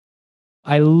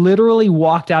I literally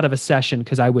walked out of a session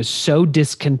because I was so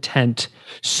discontent,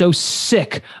 so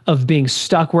sick of being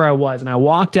stuck where I was. And I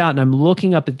walked out and I'm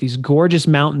looking up at these gorgeous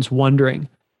mountains wondering,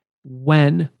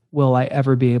 when will I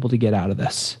ever be able to get out of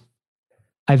this?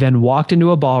 I then walked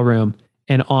into a ballroom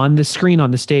and on the screen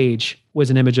on the stage was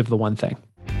an image of the one thing.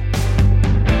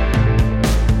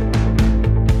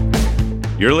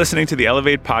 You're listening to the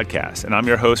Elevate Podcast, and I'm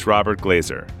your host, Robert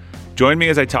Glazer. Join me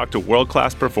as I talk to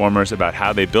world-class performers about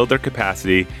how they build their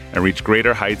capacity and reach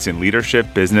greater heights in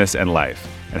leadership, business, and life,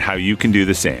 and how you can do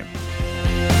the same.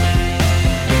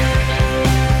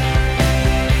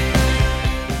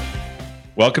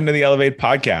 Welcome to the Elevate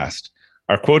Podcast.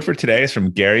 Our quote for today is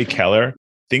from Gary Keller.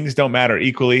 Things don't matter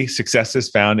equally. Success is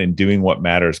found in doing what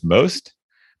matters most.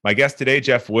 My guest today,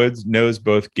 Geoff Woods, knows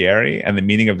both Gary and the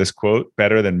meaning of this quote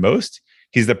better than most.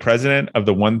 He's the president of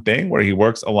The One Thing, where he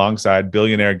works alongside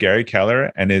billionaire Gary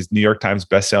Keller and his New York Times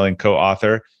bestselling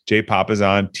co-author, Jay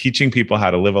Papasan, teaching people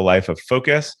how to live a life of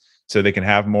focus so they can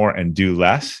have more and do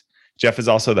less. Geoff is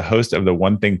also the host of the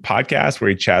One Thing podcast, where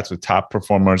he chats with top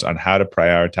performers on how to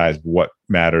prioritize what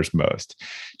matters most.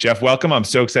 Geoff, welcome. I'm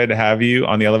so excited to have you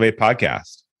on the Elevate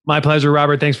podcast. My pleasure,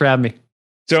 Robert. Thanks for having me.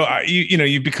 So,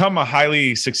 you've become a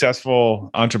highly successful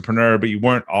entrepreneur, but you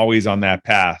weren't always on that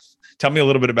path. Tell me a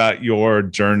little bit about your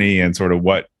journey and sort of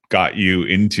what got you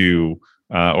into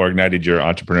or ignited your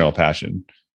entrepreneurial passion.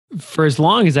 For as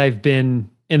long as I've been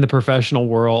in the professional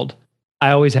world,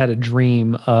 I always had a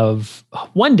dream of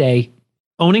one day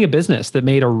owning a business that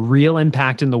made a real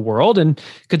impact in the world and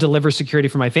could deliver security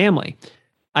for my family.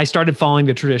 I started following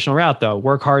the traditional route, though.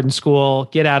 Work hard in school,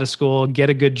 get out of school, get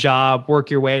a good job, work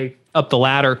your way up the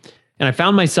ladder. And I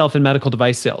found myself in medical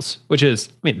device sales, which is,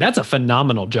 that's a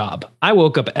phenomenal job. I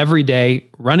woke up every day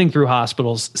running through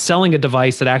hospitals, selling a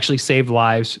device that actually saved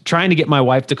lives, trying to get my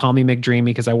wife to call me McDreamy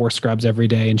because I wore scrubs every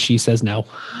day and she says no.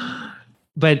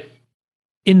 But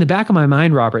in the back of my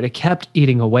mind, Robert, it kept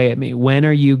eating away at me. When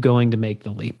are you going to make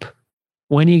the leap?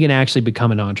 When are you going to actually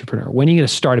become an entrepreneur? When are you going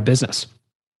to start a business?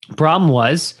 Problem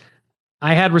was,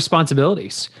 I had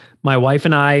responsibilities. My wife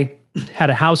and I had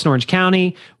a house in Orange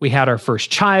County. We had our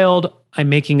first child. I'm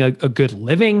making a good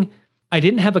living. I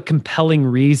didn't have a compelling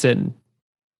reason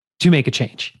to make a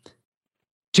change.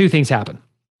 Two things happened.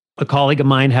 A colleague of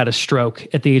mine had a stroke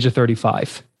at the age of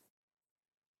 35.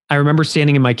 I remember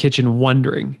standing in my kitchen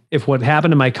wondering if what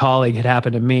happened to my colleague had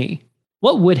happened to me,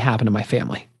 what would happen to my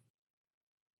family?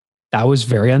 That was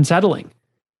very unsettling.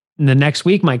 And the next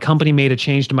week, my company made a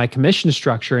change to my commission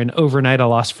structure, and overnight, I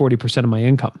lost 40% of my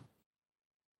income.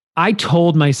 I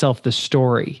told myself the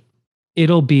story,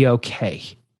 it'll be okay.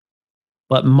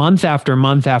 But month after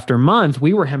month after month,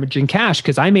 we were hemorrhaging cash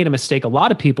because I made a mistake a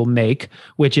lot of people make,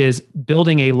 which is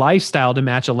building a lifestyle to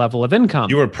match a level of income.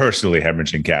 You were personally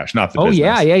hemorrhaging cash, not the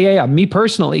business. Yeah. Me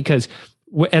personally, because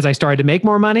as I started to make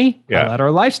more money, I let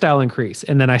our lifestyle increase.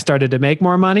 And then I started to make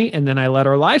more money, and then I let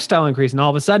our lifestyle increase. And all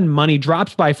of a sudden, money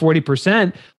drops by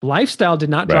 40%. Lifestyle did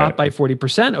not drop by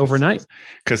 40% overnight.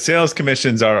 Because sales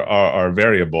commissions are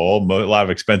variable. A lot of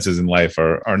expenses in life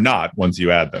are not once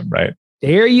you add them, right?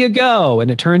 There you go.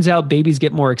 And it turns out babies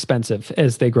get more expensive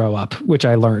as they grow up, which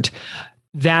I learned.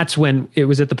 That's when it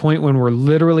was at the point when we're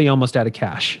literally almost out of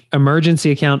cash.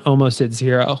 Emergency account almost at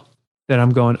zero. Then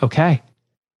I'm going, okay,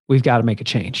 we've got to make a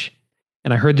change.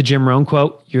 And I heard the Jim Rohn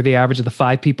quote, you're the average of the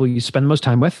 5 people you spend the most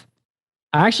time with.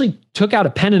 I actually took out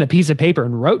a pen and a piece of paper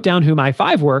and wrote down who my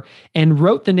 5 were and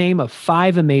wrote the name of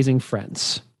 5 amazing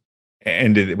friends.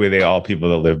 And were they all people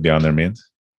that lived beyond their means?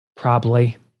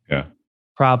 Probably. Yeah.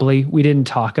 Probably. We didn't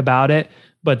talk about it,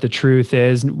 but the truth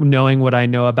is, knowing what I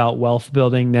know about wealth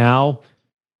building now,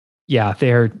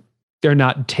 they're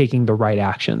not taking the right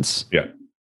actions. Yeah.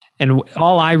 And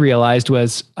all I realized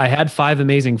was I had 5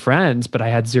 amazing friends, but I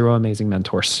had 0 amazing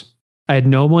mentors. I had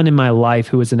no one in my life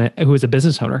who was a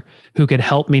business owner who could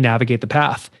help me navigate the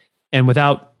path. And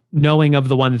without knowing of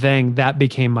the one thing, that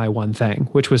became my one thing,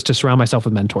 which was to surround myself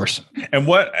with mentors. And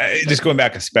what, just going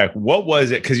back a spec, what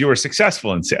was it? Because you were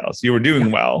successful in sales, you were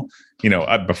doing well,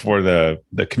 before the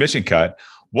commission cut.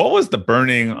 What was the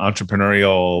burning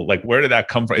entrepreneurial, where did that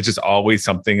come from? It's just always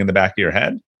something in the back of your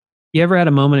head. You ever had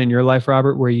a moment in your life,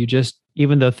 Robert, where you just,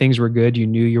 even though things were good, you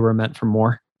knew you were meant for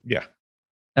more? Yeah.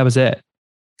 That was it.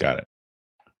 Got it.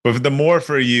 But the more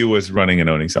for you was running and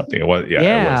owning something. It was,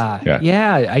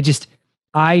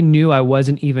 I knew I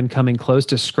wasn't even coming close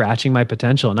to scratching my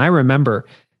potential. And I remember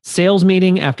sales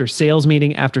meeting after sales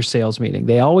meeting after sales meeting.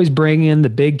 They always bring in the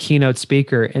big keynote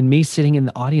speaker and me sitting in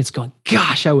the audience going,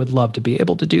 gosh, I would love to be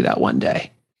able to do that one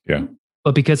day. Yeah.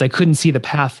 But because I couldn't see the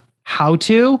path how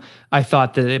to, I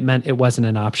thought that it meant it wasn't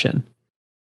an option.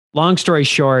 Long story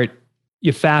short,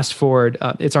 You fast forward,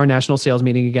 it's our national sales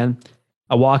meeting again.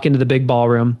 I walk into the big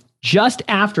ballroom. Just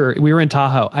after we were in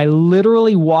Tahoe, I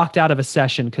literally walked out of a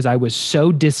session because I was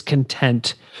so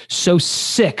discontent, so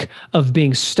sick of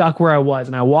being stuck where I was.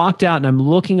 And I walked out and I'm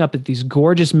looking up at these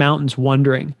gorgeous mountains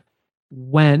wondering,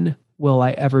 when will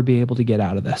I ever be able to get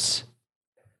out of this?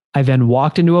 I then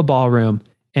walked into a ballroom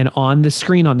and on the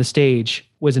screen on the stage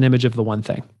was an image of the one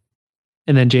thing.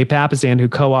 And then Jay Papasan, who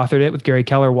co-authored it with Gary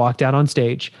Keller, walked out on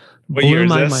stage. What year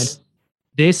is this? Mind.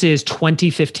 This is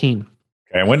 2015.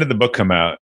 Okay. When did the book come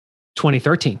out?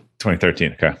 2013.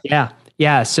 2013. Okay. Yeah.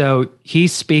 Yeah. So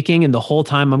he's speaking, and the whole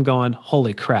time I'm going,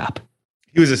 holy crap.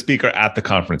 He was a speaker at the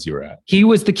conference you were at. He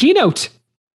was the keynote.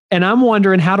 And I'm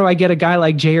wondering, how do I get a guy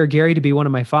like Jay or Gary to be one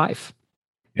of my 5?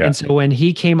 Yeah. And so when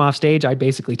he came off stage, I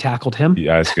basically tackled him.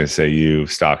 Yeah, I was going to say you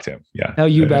stalked him. Yeah. Oh,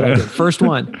 you bet I did. First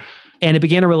one. And it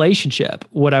began a relationship.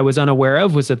 What I was unaware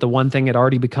of was that the one thing had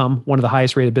already become one of the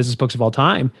highest rated business books of all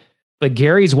time. But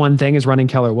Gary's one thing is running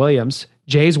Keller Williams.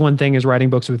 Jay's one thing is writing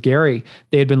books with Gary.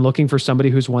 They had been looking for somebody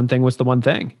whose one thing was the one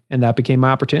thing. And that became my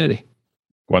opportunity.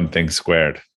 One thing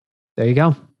squared. There you go.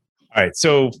 All right.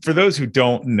 So for those who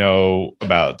don't know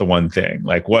about the one thing,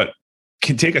 like what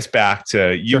can take us back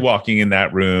to you walking in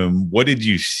that room? What did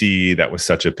you see that was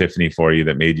such epiphany for you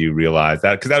that made you realize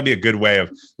that? Because that would be a good way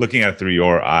of looking at it through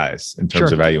your eyes in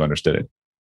terms of how you understood it.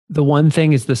 The one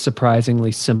thing is the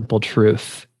surprisingly simple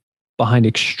truth behind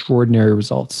extraordinary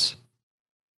results.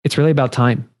 It's really about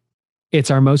time. It's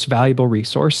our most valuable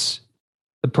resource.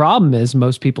 The problem is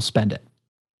most people spend it.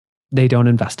 They don't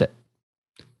invest it.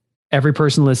 Every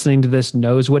person listening to this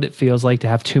knows what it feels like to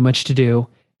have too much to do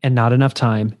and not enough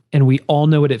time. And we all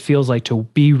know what it feels like to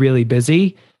be really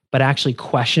busy, but actually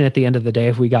question at the end of the day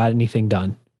if we got anything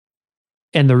done.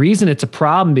 And the reason it's a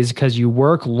problem is because you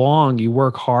work long, you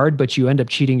work hard, but you end up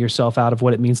cheating yourself out of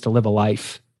what it means to live a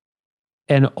life.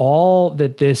 And all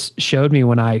that this showed me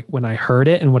when I heard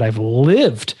it and what I've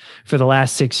lived for the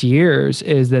last 6 years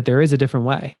is that there is a different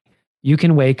way. You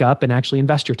can wake up and actually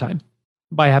invest your time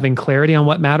by having clarity on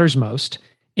what matters most,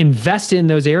 invest in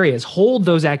those areas, hold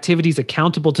those activities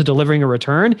accountable to delivering a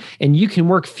return, and you can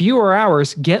work fewer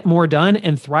hours, get more done,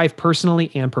 and thrive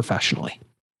personally and professionally.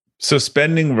 So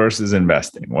spending versus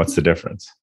investing, what's the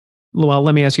difference? Well,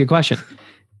 let me ask you a question.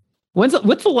 What's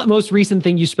the most recent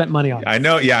thing you spent money on? I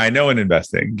know in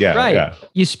investing. Yeah. Right. Yeah.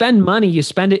 You spend money, you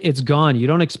spend it, it's gone. You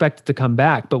don't expect it to come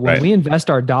back. But when we invest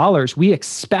our dollars, we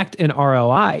expect an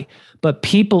ROI. But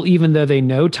people, even though they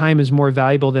know time is more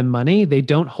valuable than money, they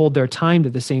don't hold their time to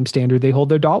the same standard they hold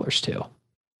their dollars to.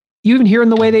 You even hear in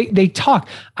the way they talk,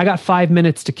 I got 5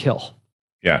 minutes to kill.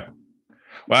 Yeah.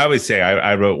 Well, I always say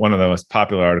I wrote one of the most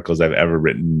popular articles I've ever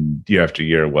written year after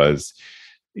year was,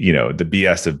 the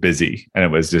BS of busy. And it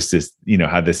was just this,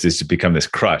 how this is to become this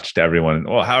crutch to everyone.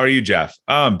 Well, how are you, Geoff?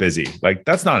 Oh, I'm busy. Like,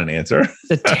 that's not an answer.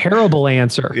 It's a terrible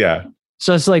answer. Yeah.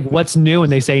 So it's like, what's new?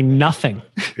 And they say nothing.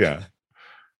 Yeah.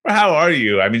 Or how are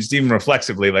you? I mean, just even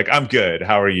reflexively, like, I'm good.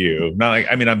 How are you? Not like,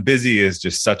 I'm busy is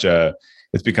just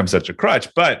it's become such a crutch.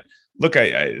 But look,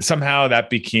 I somehow that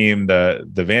became the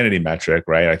vanity metric,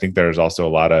 right? I think there's also a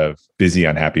lot of busy,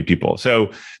 unhappy people.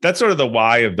 So that's sort of the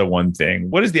why of the one thing.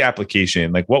 What is the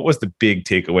application? Like, what was the big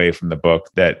takeaway from the book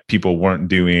that people weren't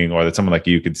doing, or that someone like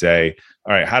you could say,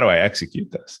 all right, how do I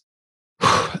execute this?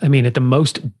 At the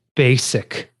most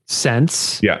basic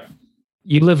sense. Yeah.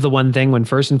 You live the one thing when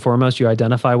first and foremost, you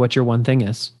identify what your one thing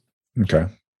is. Okay.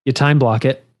 You time block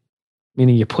it,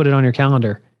 meaning you put it on your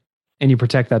calendar and you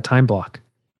protect that time block.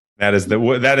 What is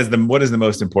the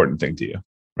most important thing to you,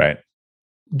 right?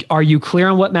 Are you clear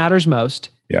on what matters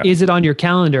most? Yeah. Is it on your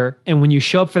calendar? And when you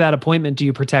show up for that appointment, do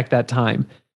you protect that time?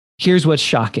 Here's what's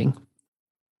shocking.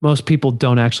 Most people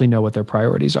don't actually know what their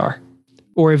priorities are.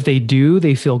 Or if they do,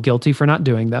 they feel guilty for not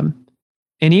doing them.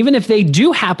 And even if they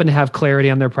do happen to have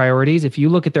clarity on their priorities, if you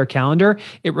look at their calendar,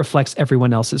 it reflects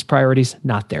everyone else's priorities,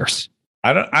 not theirs.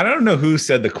 I don't know who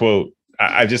said the quote.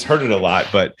 I've just heard it a lot,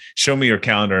 but show me your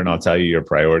calendar and I'll tell you your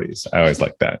priorities. I always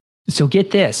like that. So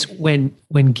get this, when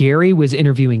Gary was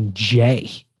interviewing Jay,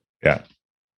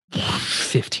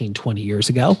 15, 20 years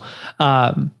ago,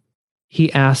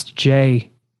 he asked Jay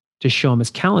to show him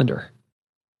his calendar.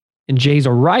 And Jay's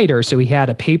a writer, so he had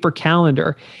a paper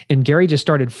calendar, and Gary just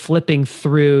started flipping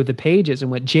through the pages. And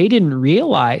what Jay didn't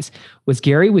realize was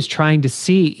Gary was trying to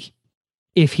see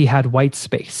if he had white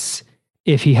space,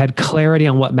 if he had clarity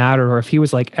on what mattered, or if he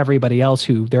was like everybody else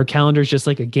who their calendar is just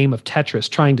like a game of Tetris,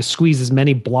 trying to squeeze as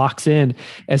many blocks in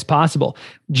as possible.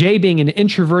 Jay, being an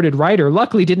introverted writer,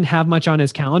 luckily didn't have much on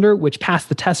his calendar, which passed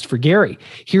the test for Gary.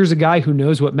 Here's a guy who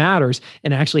knows what matters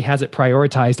and actually has it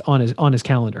prioritized on his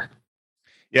calendar.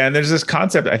 Yeah. And there's this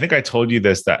concept, I think I told you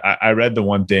this, that I read the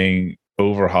one thing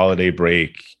over holiday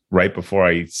break, right before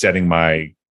I setting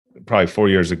probably 4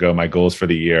 years ago, my goals for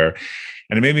the year.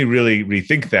 And it made me really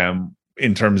rethink them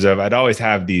in terms of I'd always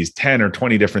have these 10 or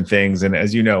 20 different things. And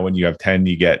as you know, when you have 10,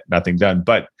 you get nothing done.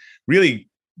 But really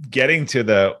getting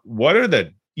to what are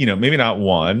the, maybe not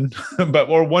one,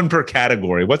 or one per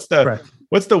category. What's the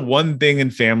one thing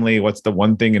in family? What's the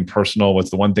one thing in personal?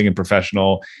 What's the one thing in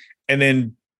professional? And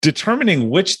then determining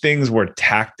which things were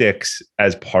tactics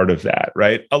as part of that,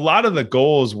 right? A lot of the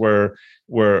goals were,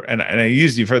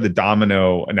 you've heard the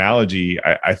domino analogy.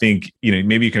 I think,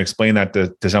 maybe you can explain that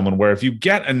to someone where if you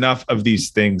get enough of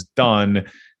these things done,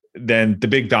 then the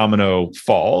big domino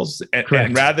falls.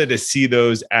 And rather to see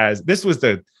those as, this was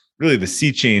really the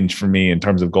sea change for me in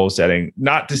terms of goal setting,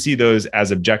 not to see those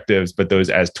as objectives, but those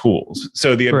as tools.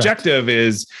 So the objective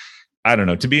is, I don't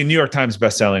know, to be a New York Times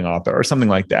bestselling author or something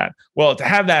like that. Well, to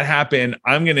have that happen,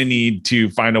 I'm going to need to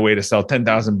find a way to sell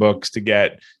 10,000 books, to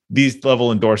get these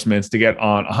level endorsements, to get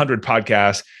on 100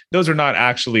 podcasts. Those are not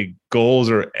actually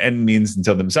goals or end means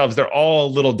until themselves. They're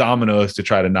all little dominoes to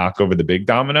try to knock over the big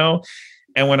domino.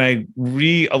 And when I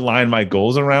realigned my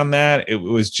goals around that, it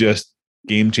was just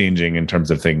game changing in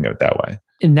terms of thinking of it that way.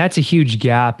 And that's a huge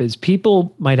gap, is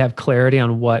people might have clarity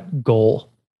on what goal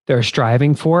they're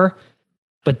striving for,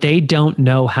 but they don't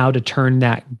know how to turn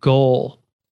that goal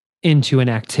into an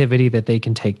activity that they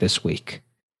can take this week.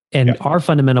 And our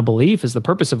fundamental belief is the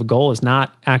purpose of a goal is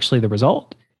not actually the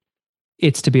result.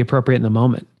 It's to be appropriate in the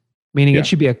moment. Meaning it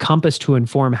should be a compass to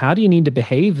inform how do you need to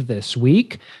behave this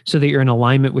week so that you're in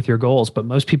alignment with your goals. But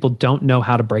most people don't know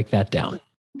how to break that down.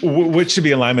 Which should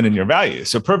be alignment in your values.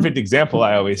 So perfect example,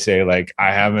 I always say, like,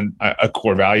 I have a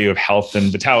core value of health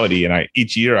and vitality. And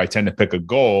each year I tend to pick a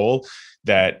goal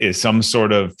that is some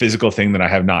sort of physical thing that I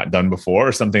have not done before,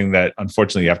 or something that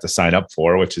unfortunately you have to sign up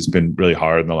for, which has been really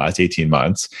hard in the last 18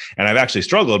 months. And I've actually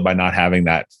struggled by not having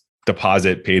that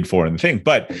deposit paid for in the thing.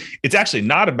 But it's actually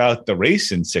not about the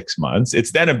race in 6 months.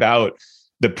 It's then about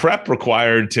the prep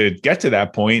required to get to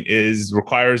that point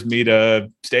requires me to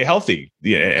stay healthy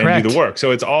and do the work.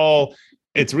 So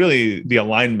it's really the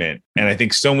alignment. And I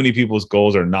think so many people's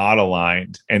goals are not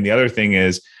aligned. And the other thing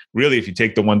is, really, if you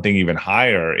take the one thing even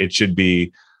higher, it should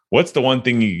be, what's the one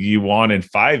thing you want in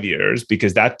 5 years?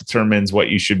 Because that determines what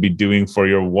you should be doing for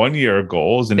your 1 year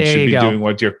goals. And it should be doing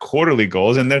what your quarterly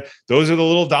goals. And then those are the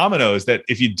little dominoes that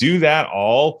if you do that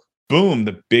all, boom,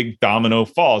 the big domino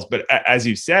falls. But as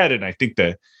you said, and I think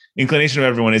the inclination of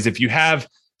everyone is, if you have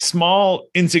small,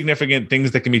 insignificant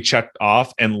things that can be checked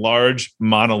off and large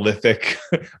monolithic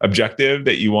objective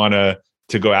that you want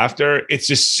to go after, it's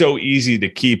just so easy to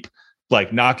keep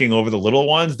like knocking over the little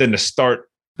ones than to start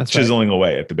chiseling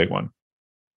away at the big one.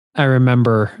 I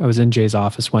remember I was in Jay's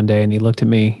office one day and he looked at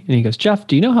me and he goes, "Geoff,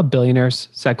 do you know how billionaires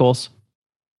set goals?"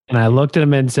 And I looked at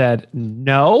him and said,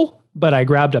 "No," but I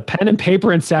grabbed a pen and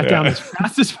paper and sat down as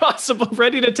fast as possible,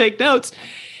 ready to take notes.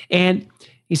 And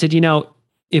he said,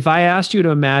 if I asked you to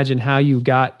imagine how you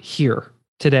got here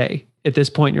today at this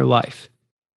point in your life,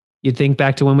 you'd think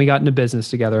back to when we got into business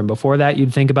together. And before that,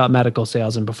 you'd think about medical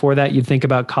sales. And before that, you'd think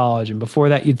about college. And before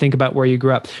that, you'd think about where you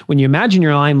grew up. When you imagine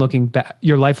your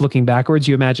life looking backwards,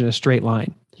 you imagine a straight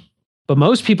line. But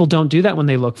most people don't do that when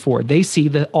they look forward. They see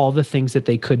all the things that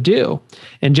they could do.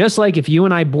 And just like if you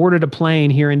and I boarded a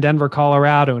plane here in Denver,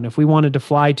 Colorado, and if we wanted to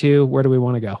fly to, where do we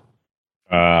want to go?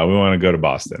 We want to go to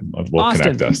Boston. Boston.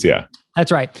 Connect us. Yeah.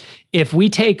 That's right. If we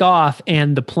take off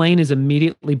and the plane is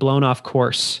immediately blown off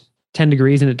course 10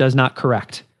 degrees and it does not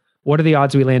correct, what are the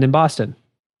odds we land in Boston?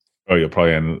 Oh, you'll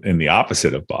probably end in the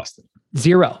opposite of Boston.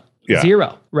 Zero,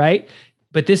 right?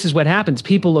 But this is what happens.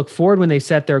 People look forward when they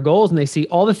set their goals and they see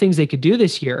all the things they could do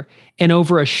this year. And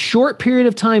over a short period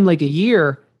of time, like a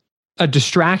year, a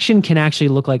distraction can actually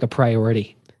look like a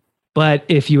priority. But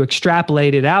if you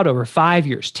extrapolate it out over 5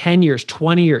 years, 10 years,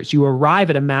 20 years, you arrive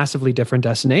at a massively different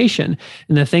destination.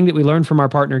 And the thing that we learned from our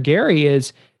partner, Gary,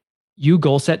 is you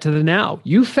goal set to the now.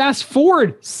 You fast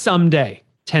forward someday,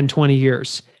 10, 20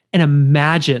 years, and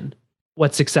imagine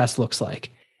what success looks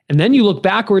like. And then you look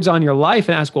backwards on your life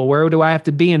and ask, well, where do I have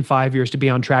to be in 5 years to be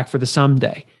on track for the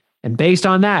someday? And based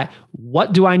on that,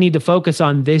 what do I need to focus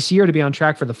on this year to be on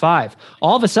track for the 5?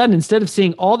 All of a sudden, instead of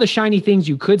seeing all the shiny things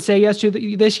you could say yes to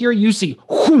this year, you see,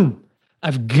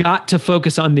 I've got to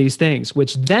focus on these things,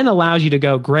 which then allows you to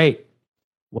go, great,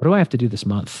 what do I have to do this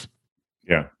month?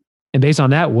 Yeah. And based on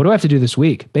that, what do I have to do this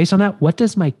week? Based on that, what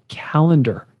does my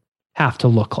calendar have to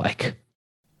look like?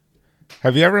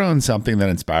 Have you ever owned something that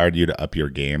inspired you to up your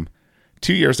game?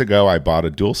 2 years ago, I bought a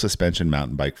dual suspension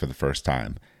mountain bike for the first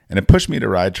time, and it pushed me to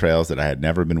ride trails that I had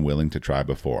never been willing to try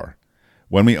before.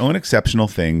 When we own exceptional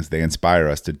things, they inspire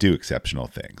us to do exceptional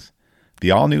things.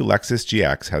 The all-new Lexus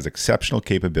GX has exceptional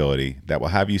capability that will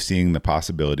have you seeing the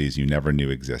possibilities you never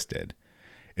knew existed.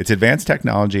 Its advanced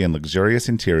technology and luxurious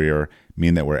interior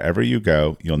mean that wherever you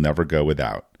go, you'll never go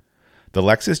without. The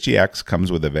Lexus GX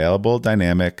comes with available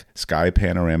dynamic sky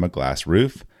panorama glass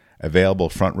roof, available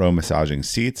front row massaging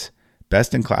seats,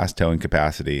 best-in-class towing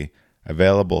capacity,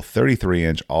 available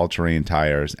 33-inch all-terrain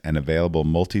tires, and available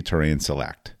multi-terrain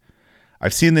select.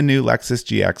 I've seen the new Lexus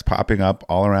GX popping up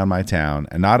all around my town,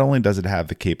 and not only does it have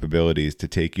the capabilities to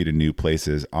take you to new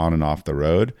places on and off the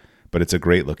road, but it's a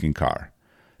great-looking car.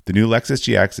 The new Lexus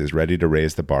GX is ready to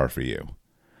raise the bar for you.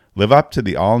 Live up to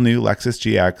the all-new Lexus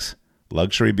GX,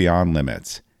 luxury beyond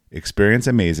limits. Experience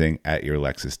amazing at your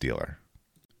Lexus dealer.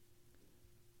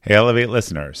 Hey, Elevate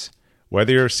listeners.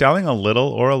 Whether you're selling a little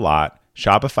or a lot,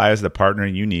 Shopify is the partner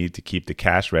you need to keep the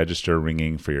cash register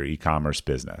ringing for your e-commerce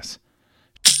business.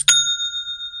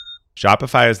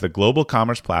 Shopify is the global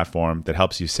commerce platform that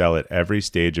helps you sell at every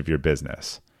stage of your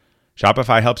business.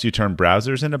 Shopify helps you turn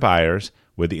browsers into buyers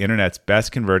with the internet's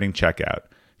best converting checkout,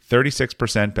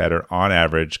 36% better on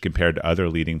average compared to other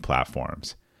leading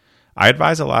platforms. I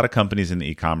advise a lot of companies in the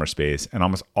e-commerce space, and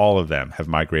almost all of them have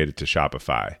migrated to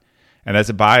Shopify. And as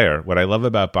a buyer, what I love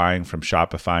about buying from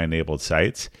Shopify-enabled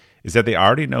sites is that they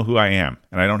already know who I am,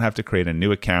 and I don't have to create a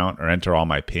new account or enter all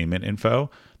my payment info.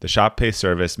 The Shop Pay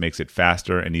service makes it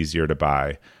faster and easier to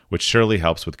buy, which surely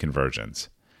helps with conversions.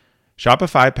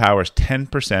 Shopify powers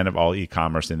 10% of all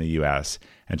e-commerce in the US,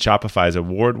 and Shopify's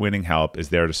award-winning help is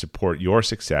there to support your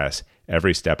success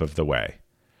every step of the way.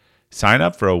 Sign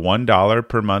up for a $1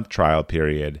 per month trial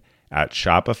period at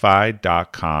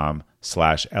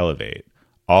shopify.com/elevate,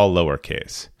 all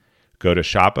lowercase. Go to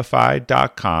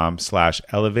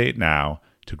shopify.com/elevate now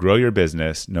to grow your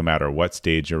business no matter what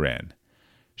stage you're in.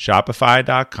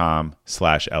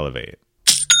 Shopify.com/elevate.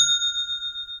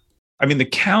 I mean, the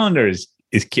calendar is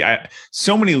key.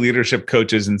 So many leadership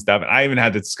coaches and stuff. And I even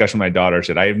had this discussion with my daughter.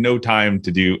 Said, I have no time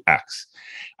to do X.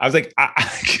 I was like,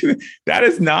 that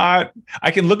is not,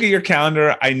 I can look at your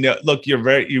calendar. I know, look,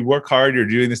 you work hard, you're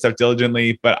doing this stuff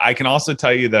diligently, but I can also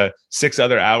tell you the 6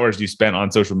 other hours you spent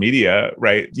on social media,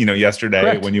 right? Yesterday.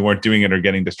 Correct. When you weren't doing it or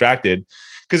getting distracted.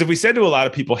 Because if we said to a lot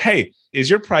of people, hey, is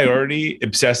your priority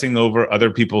obsessing over other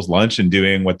people's lunch and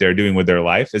doing what they're doing with their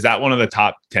life? Is that one of the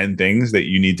top 10 things that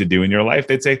you need to do in your life?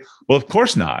 They'd say, well, of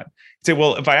course not. I'd say,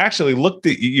 well, if I actually looked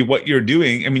at what you're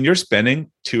doing, I mean, you're spending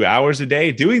 2 hours a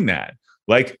day doing that.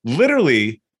 Like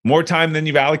literally more time than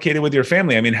you've allocated with your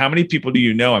family. I mean, how many people do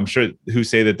you know, I'm sure, who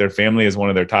say that their family is one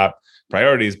of their top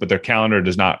priorities, but their calendar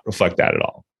does not reflect that at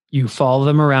all? You follow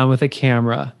them around with a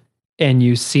camera and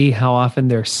you see how often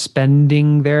they're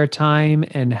spending their time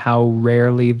and how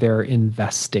rarely they're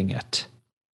investing it.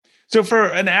 So for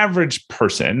an average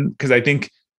person, because I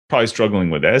think probably struggling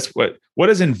with this, what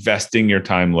does investing your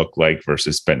time look like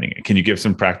versus spending it? Can you give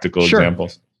some practical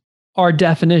examples? Our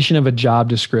definition of a job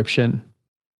description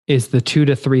is the 2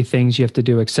 to 3 things you have to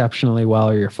do exceptionally well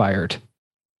or you're fired.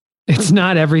 It's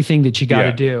not everything that you got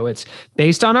to do. It's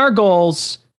based on our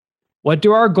goals. What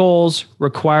do our goals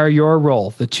require your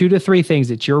role? The 2 to 3 things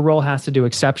that your role has to do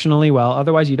exceptionally well.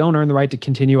 Otherwise, you don't earn the right to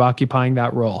continue occupying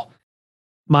that role.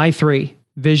 My 3: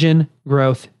 vision,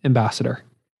 growth, ambassador.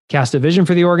 Cast a vision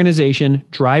for the organization,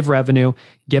 drive revenue,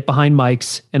 get behind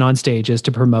mics and on stages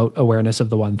to promote awareness of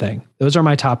the one thing. Those are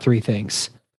my top 3 things.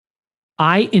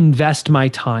 I invest my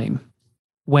time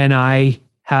when I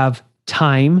have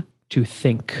time to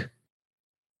think.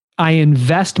 I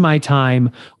invest my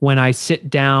time when I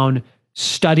sit down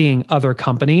studying other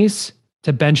companies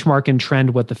to benchmark and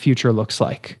trend what the future looks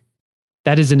like.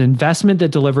 That is an investment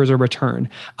that delivers a return.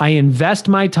 I invest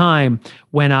my time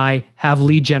when I have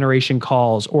lead generation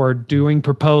calls or doing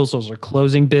proposals or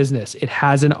closing business. It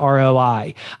has an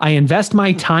ROI. I invest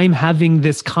my time having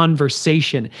this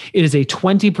conversation. It is a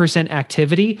 20%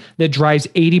 activity that drives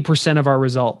 80% of our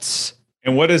results.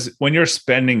 And when you're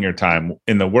spending your time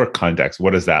in the work context,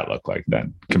 what does that look like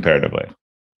then comparatively?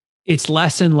 It's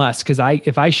less and less because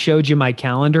if I showed you my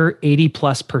calendar,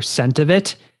 80+% of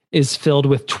it is filled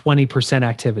with 20%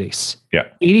 activities. Yeah.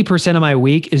 80% of my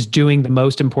week is doing the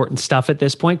most important stuff at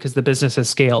this point because the business has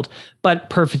scaled. But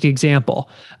perfect example,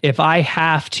 if I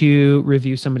have to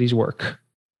review somebody's work,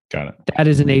 got it. That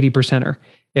is an 80%er.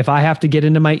 If I have to get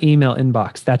into my email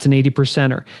inbox, that's an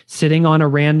 80%er. Sitting on a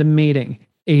random meeting,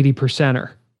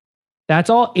 80%er. That's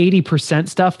all 80%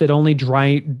 stuff that only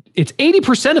it's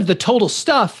 80% of the total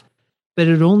stuff, but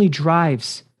it only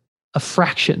drives a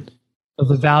fraction of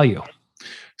the value.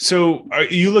 So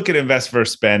you look at invest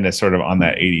versus spend as sort of on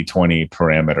that 80-20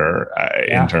 parameter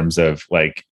in terms of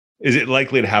like, Is it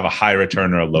likely to have a high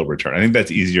return or a low return? I think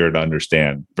that's easier to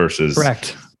understand versus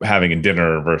Correct. having a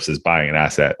dinner versus buying an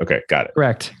asset. Okay, got it.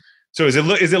 Correct. So is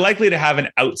it likely to have an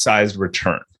outsized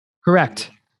return? Correct.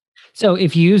 So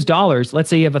if you use dollars, let's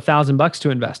say you have $1,000 to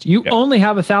invest. You only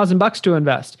have $1,000 to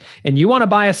invest, and you want to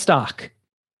buy a stock,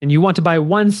 and you want to buy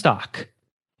one stock.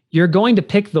 You're going to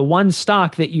pick the one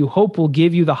stock that you hope will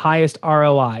give you the highest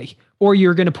ROI, or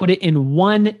you're going to put it in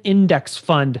one index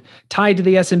fund tied to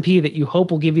the S&P that you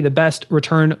hope will give you the best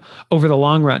return over the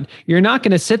long run. You're not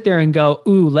going to sit there and go,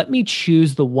 ooh, let me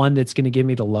choose the one that's going to give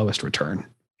me the lowest return.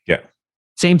 Yeah.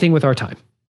 Same thing with our time.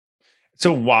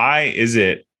 So why is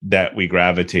it that we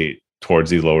gravitate towards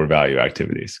these lower value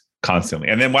activities constantly?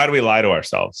 And then why do we lie to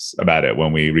ourselves about it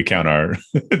when we recount our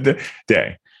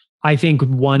day? I think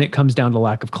one, it comes down to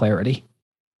lack of clarity.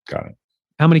 Got it.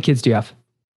 How many kids do you have?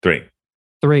 3.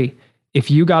 3. If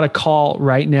you got a call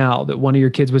right now that one of your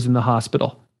kids was in the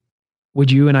hospital, would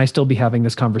you and I still be having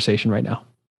this conversation right now?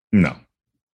 No.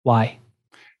 Why?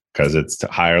 Because it's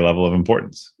a higher level of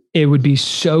importance. It would be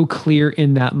so clear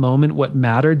in that moment what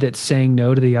mattered that saying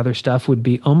no to the other stuff would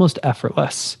be almost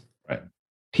effortless. Right.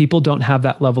 People don't have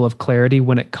that level of clarity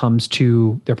when it comes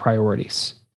to their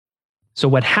priorities. So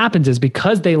what happens is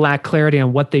because they lack clarity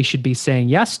on what they should be saying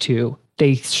yes to,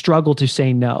 they struggle to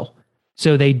say no.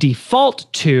 So they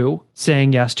default to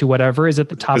saying yes to whatever is at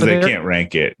the top of their... Because they can't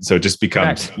rank it. So it just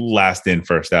becomes last in,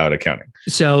 first out accounting.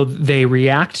 So they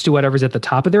react to whatever's at the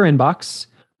top of their inbox,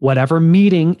 whatever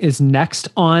meeting is next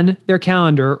on their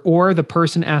calendar, or the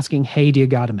person asking, hey, do you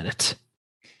got a minute?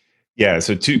 Yeah.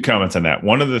 So 2 comments on that.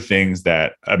 One of the things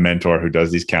that a mentor who does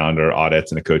these calendar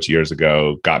audits and a coach years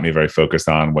ago got me very focused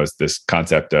on was this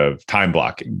concept of time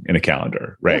blocking in a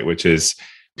calendar, right? Yeah. Which is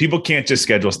people can't just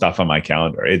schedule stuff on my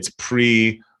calendar. It's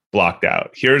pre-blocked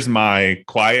out. Here's my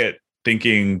quiet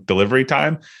thinking delivery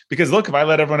time. Because look, if I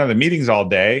let everyone have the meetings all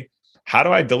day, how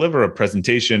do I deliver a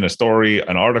presentation, a story,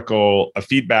 an article, a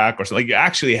feedback, or something? Like, you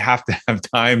actually have to have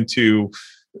time to,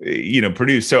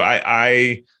 produce. So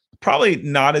I probably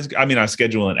not as, I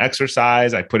schedule an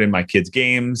exercise. I put in my kids'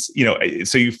 games,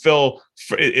 so you feel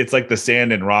it's like the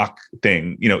sand and rock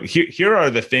thing. Here are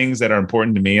the things that are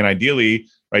important to me. And ideally,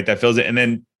 right, that fills it. And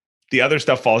then the other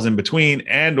stuff falls in between,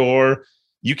 or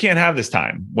you can't have this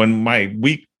time when my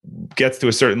week gets to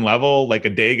a certain level, like a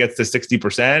day gets to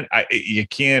 60%, you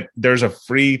can't, there's a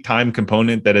free time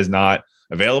component that is not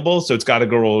available. So it's got to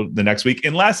go the next week,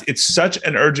 unless it's such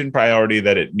an urgent priority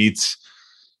that it meets,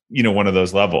 one of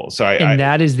those levels. So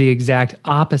that is the exact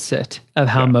opposite of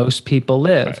how most people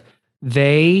live. Right.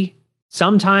 They,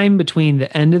 sometime between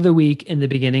the end of the week and the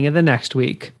beginning of the next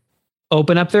week,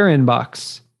 open up their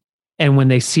inbox. And when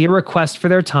they see a request for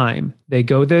their time, they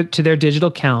go to their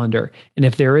digital calendar. And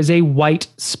if there is a white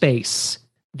space,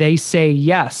 they say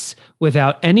yes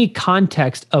without any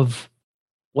context of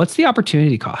what's the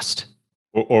opportunity cost.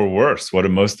 Or worse, what do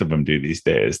most of them do these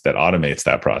days that automates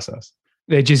that process?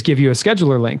 They just give you a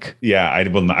scheduler link. Yeah,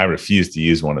 I refuse to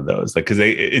use one of those. Like, because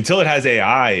until it has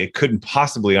AI, it couldn't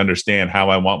possibly understand how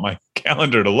I want my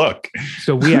calendar to look.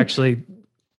 So we actually...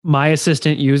 My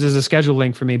assistant uses a schedule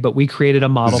link for me, but we created a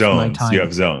model zones. For my time. You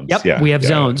have zones. Yep, yeah, we have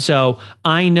zones. So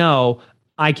I know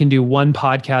I can do 1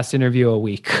 podcast interview a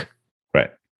week.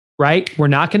 Right? We're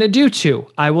not going to do 2.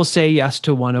 I will say yes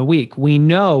to 1 a week. We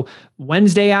know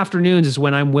Wednesday afternoons is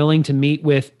when I'm willing to meet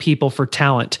with people for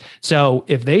talent. So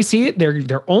if they see it,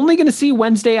 they're only going to see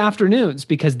Wednesday afternoons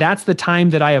because that's the time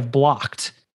that I have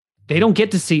blocked. They don't get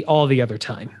to see all the other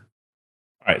time.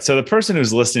 All right. So the person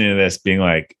who's listening to this being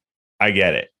like, I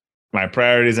get it. My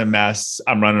priority's a mess.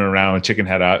 I'm running around with chicken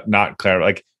head out, not clear.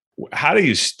 Like, how do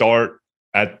you start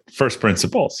at first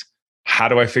principles? How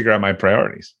do I figure out my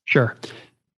priorities? Sure.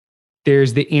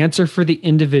 There's the answer for the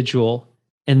individual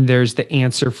and there's the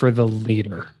answer for the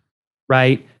leader,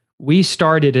 right? We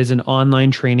started as an online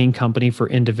training company for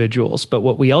individuals, but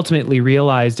what we ultimately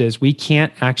realized is we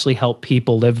can't actually help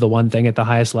people live the one thing at the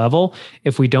highest level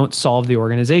if we don't solve the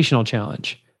organizational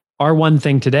challenge. Our one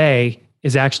thing today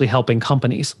is actually helping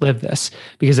companies live this.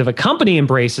 Because if a company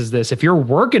embraces this, if your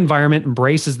work environment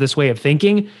embraces this way of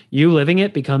thinking, you living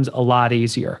it becomes a lot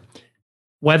easier.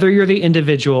 Whether you're the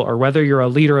individual or whether you're a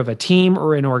leader of a team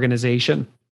or an organization,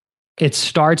 it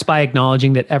starts by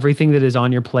acknowledging that everything that is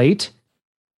on your plate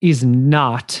is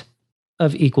not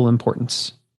of equal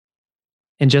importance.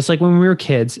 And just like when we were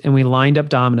kids and we lined up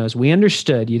dominoes, we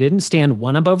understood you didn't stand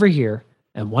one up over here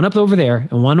and one up over there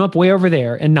and one up way over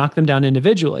there and knock them down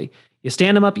individually. You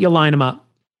stand them up, you line them up,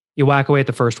 you whack away at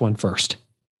the first one first.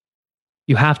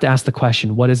 You have to ask the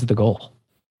question, what is the goal?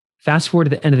 Fast forward to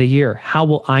the end of the year, how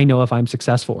will I know if I'm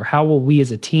successful? Or how will we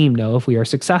as a team know if we are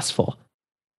successful?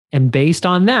 And based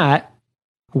on that,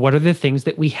 What are the things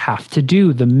that we have to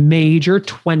do? The major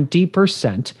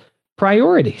 20%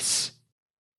 priorities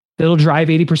that'll drive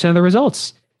 80% of the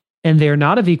results. And they're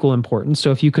not of equal importance.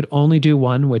 So if you could only do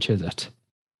one, which is it?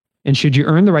 And should you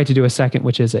earn the right to do a second,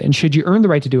 which is it? And should you earn the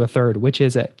right to do a third, which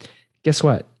is it? Guess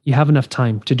what? You have enough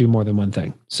time to do more than one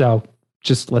thing. So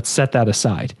just let's set that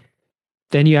aside.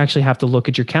 Then you actually have to look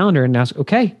at your calendar and ask,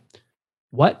 okay,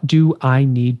 what do I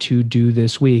need to do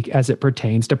this week as it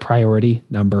pertains to priority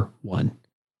number one?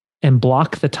 And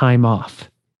block the time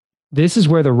off. This is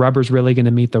where the rubber's really going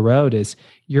to meet the road is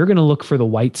you're going to look for the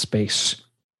white space.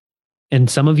 And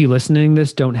some of you listening to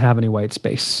this don't have any white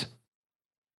space.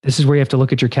 This is where you have to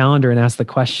look at your calendar and ask the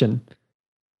question,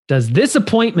 does this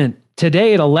appointment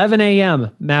today at 11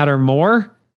 a.m. matter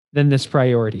more than this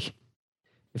priority?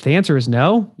 If the answer is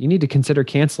no, you need to consider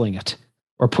canceling it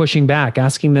or pushing back,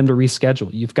 asking them to reschedule.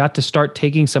 You've got to start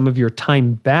taking some of your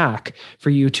time back for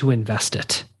you to invest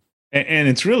it. And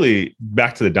it's really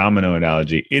back to the domino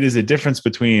analogy. It is a difference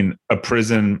between a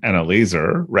prism and a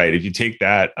laser, right? If you take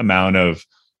that amount of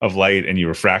light and you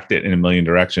refract it in a million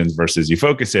directions versus you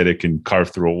focus it, it can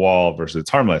carve through a wall versus it's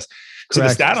harmless. Correct. So the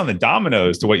stat on the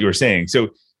dominoes to what you were saying. So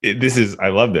I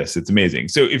love this. It's amazing.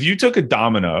 So if you took a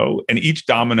domino and each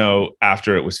domino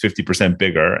after it was 50%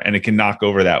 bigger and it can knock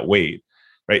over that weight,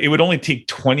 right? It would only take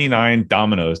 29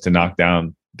 dominoes to knock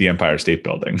down the Empire State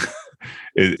Building.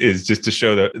 is just to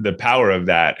show the power of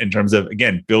that in terms of,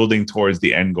 again, building towards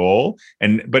the end goal.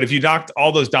 But if you knocked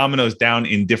all those dominoes down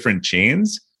in different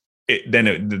chains,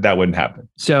 that wouldn't happen.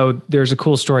 So there's a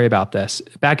cool story about this.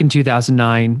 Back in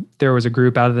 2009, there was a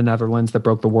group out of the Netherlands that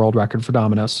broke the world record for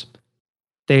dominoes.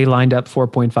 They lined up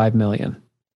 4.5 million.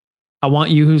 I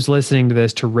want you who's listening to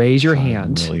this to raise your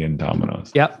hand. 5 million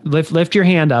dominoes. Yep. Lift your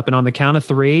hand up. And on the count of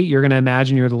 3, you're going to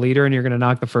imagine you're the leader and you're going to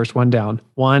knock the first one down.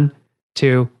 1,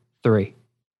 2, 3.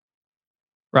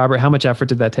 Robert, how much effort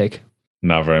did that take?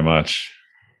 Not very much.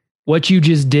 What you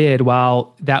just did,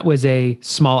 while that was a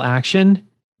small action,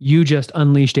 you just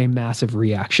unleashed a massive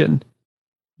reaction.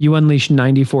 You unleashed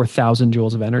 94,000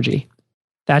 joules of energy.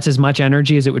 That's as much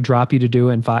energy as it would drop you to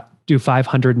do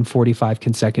 545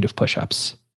 consecutive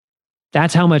push-ups.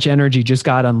 That's how much energy just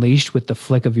got unleashed with the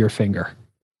flick of your finger.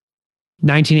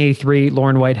 1983,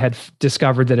 Lauren White had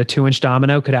discovered that a 2-inch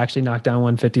domino could actually knock down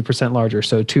one 50% larger.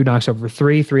 So 2 knocks over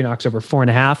 3, 3 knocks over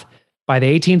 4.5. By the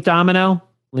 18th domino,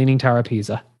 Leaning Tower of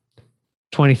Pisa.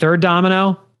 23rd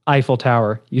domino, Eiffel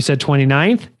Tower. You said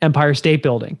 29th, Empire State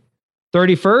Building.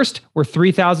 31st, we're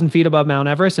 3,000 feet above Mount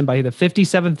Everest. And by the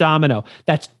 57th domino,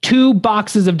 that's 2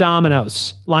 boxes of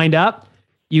dominoes lined up.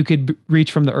 You could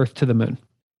reach from the Earth to the moon.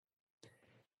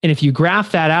 And if you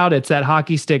graph that out, it's that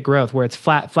hockey stick growth where it's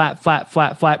flat, flat, flat,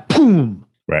 flat, flat, boom,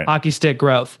 right. Hockey stick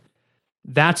growth.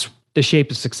 That's the shape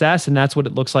of success. And that's what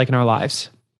it looks like in our lives.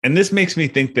 And this makes me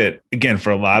think that, again, for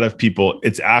a lot of people,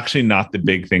 it's actually not the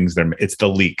big things. It's the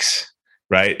leaks,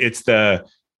 right? I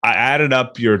added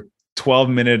up your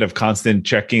 12-minute of constant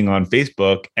checking on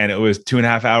Facebook and it was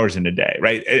 2.5 hours in a day,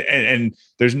 right? And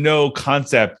there's no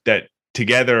concept that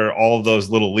together all of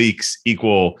those little leaks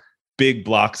equal big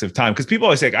blocks of time. Because people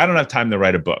always say, I don't have time to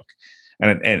write a book.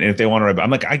 And if they want to write,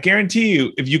 I'm like, I guarantee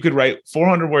you, if you could write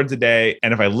 400 words a day,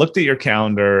 and if I looked at your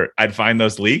calendar, I'd find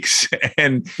those leaks.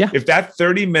 And if that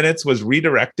 30 minutes was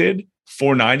redirected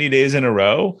for 90 days in a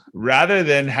row, rather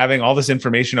than having all this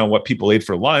information on what people ate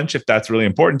for lunch, if that's really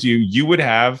important to you, you would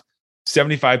have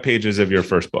 75 pages of your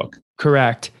first book.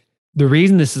 Correct. The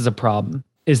reason this is a problem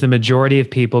is the majority of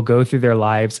people go through their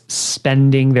lives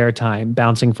spending their time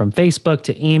bouncing from Facebook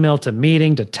to email to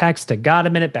meeting to text to got a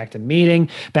minute, back to meeting,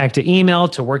 back to email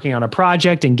to working on a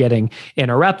project and getting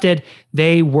interrupted.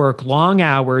 They work long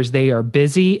hours, they are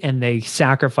busy, and they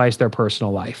sacrifice their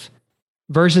personal life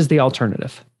versus the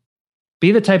alternative.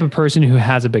 Be the type of person who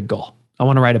has a big goal. I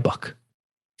want to write a book.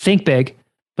 Think big,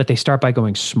 but they start by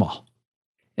going small.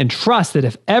 And trust that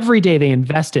if every day they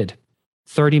invested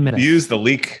 30 minutes. Use the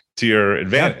leak to your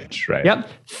advantage, right? Yep.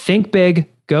 Think big,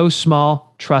 go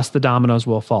small, trust the dominoes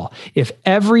will fall. If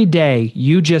every day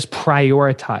you just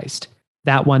prioritized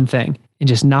that one thing and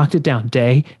just knocked it down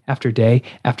day after day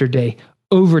after day,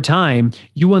 over time,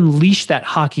 you unleash that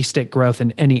hockey stick growth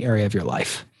in any area of your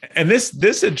life. And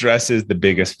this addresses the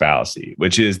biggest fallacy,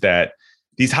 which is that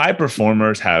these high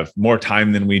performers have more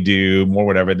time than we do, more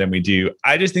whatever than we do.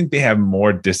 I just think they have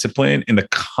more discipline in the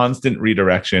constant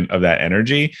redirection of that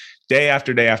energy day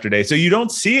after day after day. So you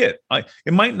don't see it.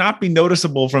 It might not be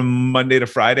noticeable from Monday to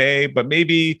Friday, but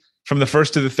maybe from the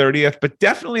 1st to the 30th, but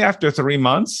definitely after 3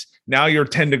 months, now your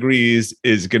 10 degrees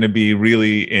is going to be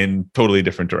really in totally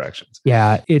different directions.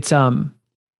 Yeah. It's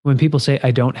when people say,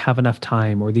 I don't have enough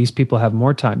time, or these people have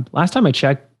more time. Last time I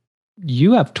checked,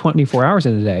 you have 24 hours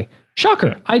in a day.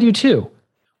 Shocker. I do too.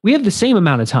 We have the same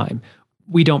amount of time.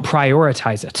 We don't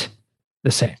prioritize it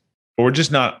the same. But we're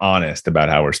just not honest about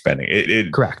how we're spending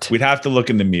it. Correct. We'd have to look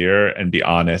in the mirror and be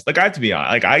honest. Like I have to be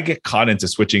honest. Like I get caught into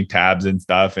switching tabs and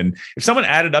stuff. And if someone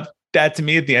added up that to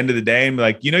me at the end of the day and be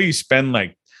like, you spend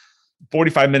like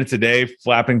 45 minutes a day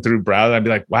flapping through browser, I'd be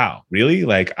like, wow, really?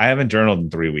 Like I haven't journaled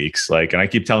in 3 weeks. Like, and I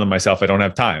keep telling myself I don't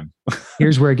have time.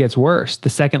 Here's where it gets worse. The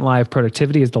second lie of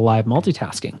productivity is the lie of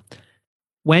multitasking.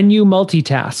 When you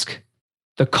multitask,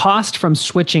 the cost from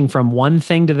switching from one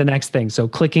thing to the next thing, so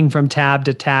clicking from tab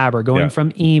to tab or going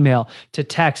from email to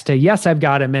text to, yes, I've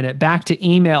got a minute, back to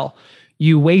email,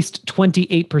 you waste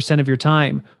 28% of your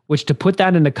time, which to put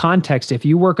that into context, if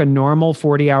you work a normal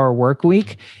 40-hour work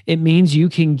week, it means you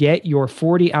can get your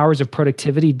 40 hours of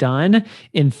productivity done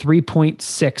in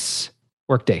 3.6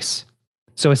 work days.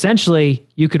 So essentially,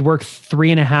 you could work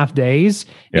 3.5 days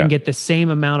and get the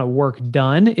same amount of work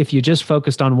done if you just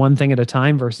focused on one thing at a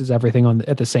time versus everything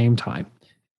at the same time.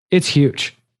 It's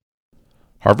huge.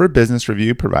 Harvard Business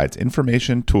Review provides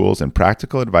information, tools, and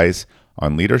practical advice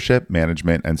on leadership,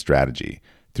 management, and strategy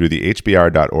through the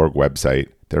hbr.org website,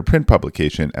 their print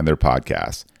publication, and their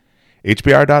podcasts.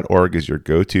 hbr.org is your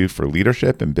go-to for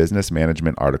leadership and business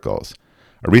management articles.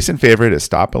 A recent favorite is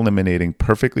Stop Eliminating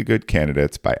Perfectly Good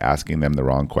Candidates by Asking Them the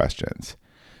Wrong Questions.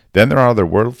 Then there are their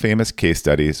world-famous case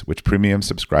studies, which premium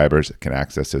subscribers can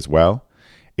access as well.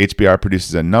 HBR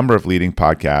produces a number of leading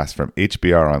podcasts, from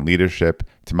HBR on leadership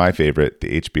to my favorite,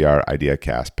 the HBR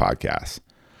IdeaCast podcast.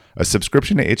 A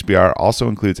subscription to HBR also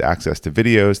includes access to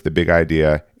videos, The Big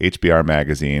Idea, HBR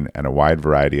Magazine, and a wide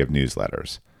variety of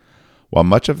newsletters. While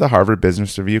much of the Harvard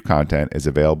Business Review content is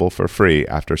available for free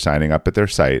after signing up at their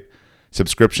site,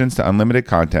 subscriptions to unlimited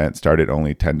content start at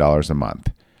only $10 a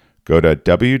month. Go to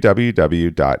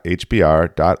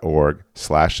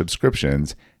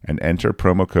www.hbr.org/subscriptions and enter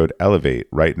promo code ELEVATE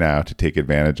right now to take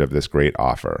advantage of this great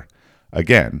offer.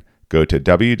 Again, go to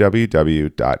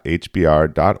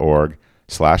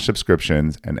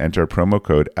www.hbr.org/subscriptions and enter promo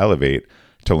code ELEVATE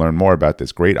to learn more about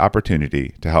this great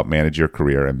opportunity to help manage your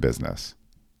career and business.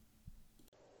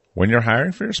 When you're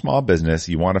hiring for your small business,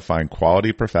 you want to find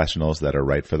quality professionals that are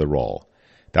right for the role.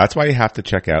 That's why you have to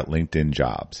check out LinkedIn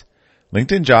Jobs.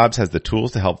 LinkedIn Jobs has the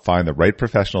tools to help find the right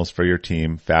professionals for your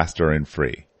team faster and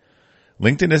free.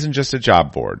 LinkedIn isn't just a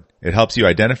job board. It helps you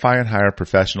identify and hire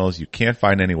professionals you can't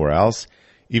find anywhere else,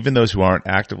 even those who aren't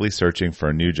actively searching for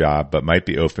a new job but might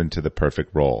be open to the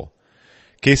perfect role.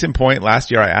 Case in point,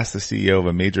 last year I asked the CEO of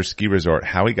a major ski resort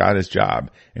how he got his job,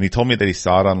 and he told me that he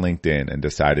saw it on LinkedIn and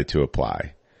decided to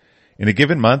apply. In a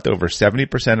given month, over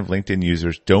 70% of LinkedIn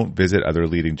users don't visit other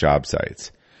leading job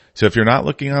sites. So if you're not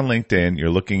looking on LinkedIn,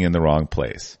 you're looking in the wrong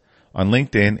place. On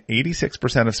LinkedIn,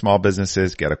 86% of small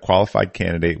businesses get a qualified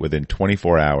candidate within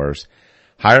 24 hours.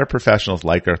 Hire professionals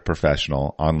like a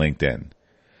professional on LinkedIn.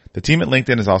 The team at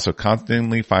LinkedIn is also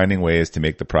constantly finding ways to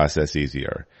make the process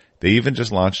easier. They even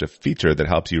just launched a feature that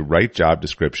helps you write job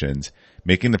descriptions,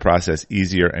 making the process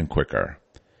easier and quicker.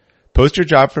 Post your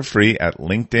job for free at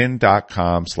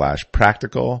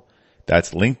linkedin.com/practical.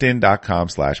 That's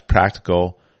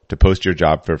linkedin.com/practical to post your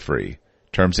job for free.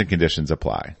 Terms and conditions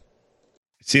apply.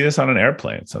 See this on an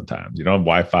airplane sometimes. You don't have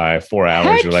Wi-Fi, 4 hours.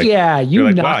 Heck you're like,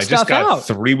 you knock wow, I just got out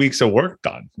 3 weeks of work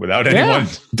done without anyone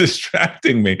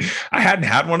distracting me. I hadn't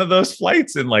had one of those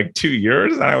flights in like 2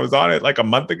 years. And I was on it like a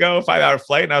month ago, a 5-hour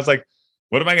flight. And I was like,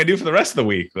 what am I going to do for the rest of the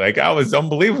week? Like, I was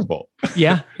unbelievable.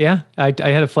 Yeah. I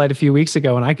had a flight a few weeks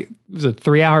ago and it was a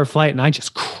 3-hour flight and I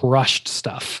just crushed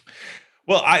stuff.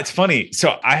 Well, it's funny.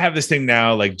 So I have this thing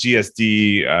now, like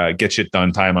GSD, get shit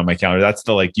done time on my calendar. That's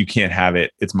the, like, you can't have it.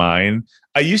 It's mine.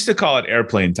 I used to call it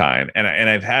airplane time. And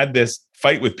I've had this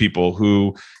fight with people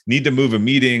who need to move a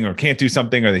meeting or can't do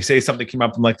something, or they say something came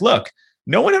up. I'm like, look,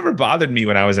 no one ever bothered me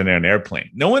when I was in an airplane.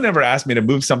 No one ever asked me to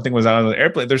move something when I was on an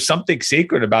airplane. There's something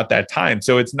sacred about that time.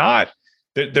 So it's not,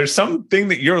 there's something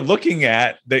that you're looking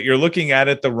at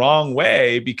it the wrong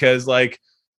way, because, like,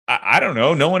 I don't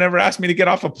know. No one ever asked me to get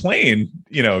off a plane,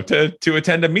 to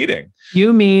attend a meeting.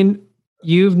 You mean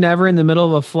you've never in the middle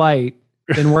of a flight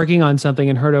been working on something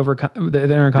and heard over the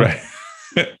intercom? Right.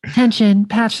 Attention,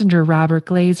 passenger Robert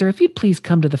Glazer. If you'd please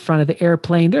come to the front of the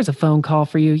airplane, there's a phone call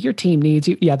for you. Your team needs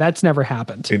you. Yeah, that's never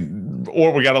happened.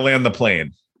 Or we got to land the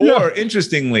plane. No. Or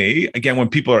interestingly, again, when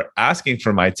people are asking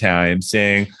for my time,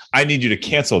 saying, I need you to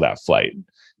cancel that flight,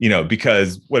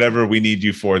 because whatever we need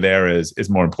you for there is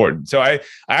more important. So I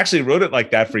actually wrote it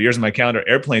like that for years in my calendar,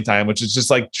 airplane time, which is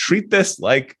just like, treat this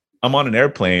like I'm on an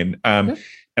airplane. And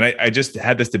I just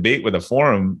had this debate with a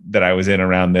forum that I was in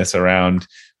around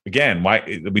again,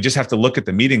 why we just have to look at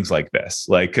the meetings like this,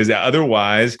 like, because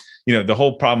otherwise, the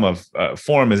whole problem of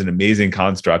forum is an amazing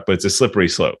construct, but it's a slippery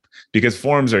slope because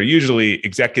forums are usually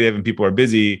executive and people are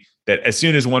busy. That as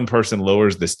soon as one person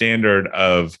lowers the standard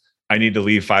of I need to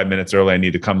leave 5 minutes early, I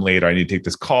need to come late, or I need to take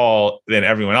this call, then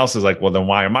everyone else is like, well, then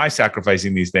why am I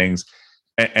sacrificing these things?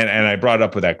 And I brought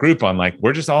up with that group on like,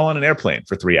 we're just all on an airplane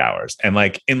for 3 hours. And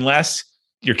like, unless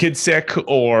your kid's sick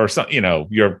or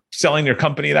you're selling your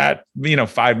company that,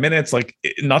 5 minutes, like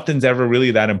nothing's ever really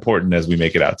that important as we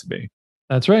make it out to be.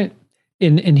 That's right.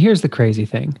 And here's the crazy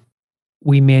thing.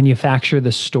 We manufacture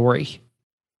the story.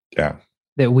 Yeah.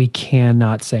 That we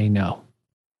cannot say no.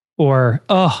 Or,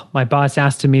 oh, my boss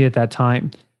asked to meet at that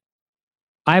time.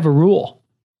 I have a rule.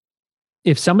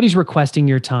 If somebody's requesting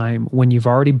your time when you've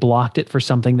already blocked it for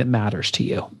something that matters to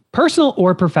you, personal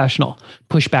or professional,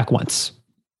 push back once.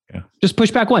 Yeah. Just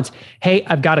push back once. Hey,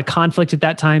 I've got a conflict at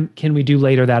that time. Can we do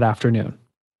later that afternoon?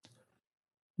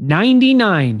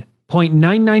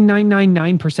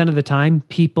 99.99999% of the time,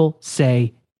 people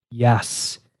say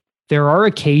yes. There are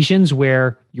occasions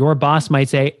where your boss might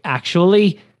say,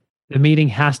 actually, the meeting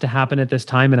has to happen at this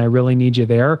time and I really need you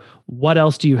there. What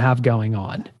else do you have going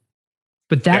on?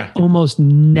 But that almost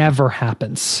never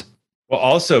happens. Well,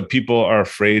 also people are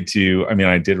afraid to,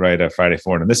 I did write a Friday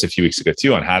Forward on this a few weeks ago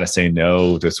too, on how to say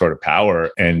no to sort of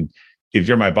power. And if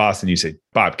you're my boss and you say,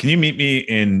 Bob, can you meet me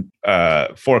in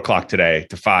 4:00 today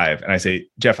to 5? And I say,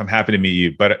 Geoff, I'm happy to meet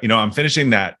you, but I'm finishing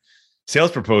that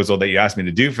sales proposal that you asked me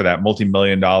to do for that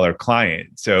multi-million-dollar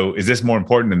client. So is this more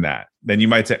important than that? Then you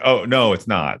might say, oh, no, it's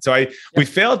not. So we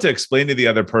failed to explain to the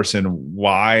other person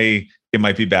why it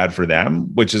might be bad for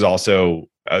them, which is also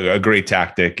a great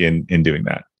tactic in doing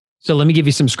that. So let me give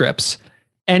you some scripts.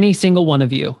 Any single one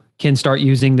of you can start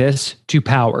using this to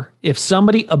power. If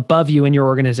somebody above you in your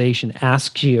organization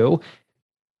asks you,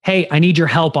 hey, I need your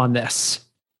help on this,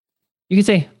 you can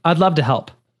say, I'd love to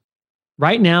help.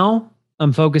 Right now,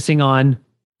 I'm focusing on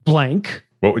blank.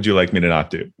 What would you like me to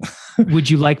not do? Would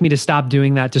you like me to stop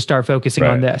doing that to start focusing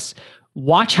on this?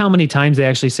 Watch how many times they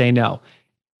actually say no.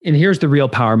 And here's the real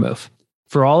power move.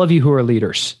 For all of you who are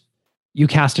leaders, you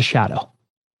cast a shadow.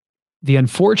 The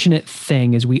unfortunate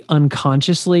thing is we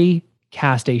unconsciously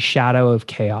cast a shadow of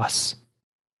chaos.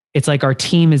 It's like our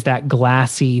team is that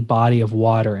glassy body of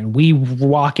water and we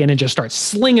walk in and just start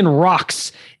slinging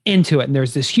rocks into it. And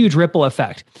there's this huge ripple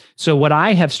effect. So what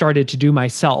I have started to do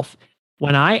myself,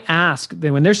 when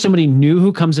there's somebody new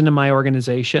who comes into my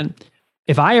organization,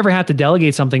 if I ever have to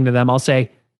delegate something to them, I'll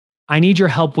say, I need your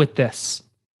help with this.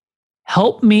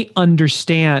 Help me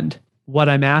understand what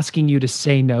I'm asking you to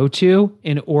say no to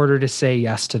in order to say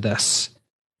yes to this.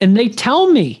 And they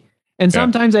tell me. And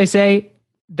sometimes I say,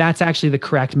 that's actually the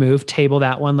correct move. Table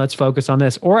that one. Let's focus on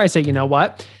this. Or I say, you know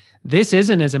what? This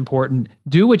isn't as important.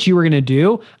 Do what you were going to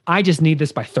do. I just need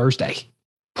this by Thursday.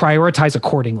 Prioritize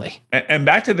accordingly. And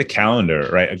back to the calendar,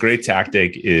 right? A great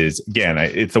tactic is, again,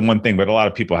 it's the one thing, but a lot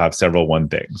of people have several one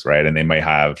things, right? And they might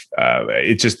have,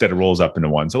 it's just that it rolls up into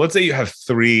one. So let's say you have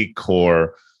 3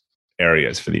 core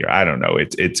areas for the year. I don't know.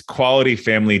 It's quality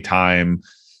family time,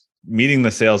 meeting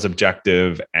the sales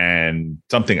objective, and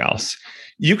something else.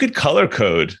 You could color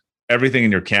code everything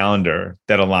in your calendar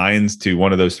that aligns to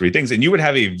one of those 3 things. And you would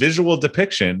have a visual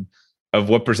depiction of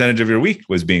what percentage of your week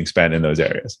was being spent in those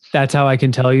areas. That's how I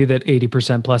can tell you that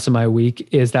 80% plus of my week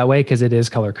is that way, because it is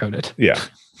color coded. Yeah.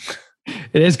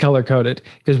 It is color coded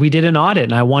because we did an audit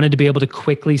and I wanted to be able to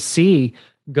quickly see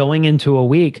going into a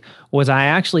week, was I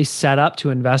actually set up to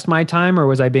invest my time or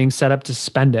was I being set up to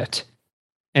spend it?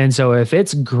 And so if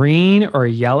it's green or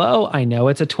yellow, I know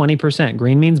it's a 20%.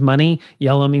 Green means money.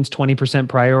 Yellow means 20%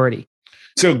 priority.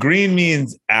 So green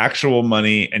means actual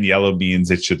money and yellow means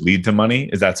it should lead to money.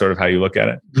 Is that sort of how you look at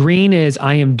it? Green is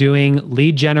I am doing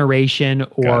lead generation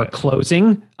or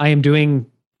closing. I am doing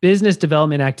business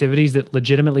development activities that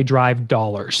legitimately drive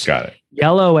dollars. Got it.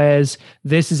 Yellow is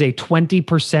this is a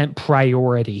 20%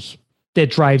 priority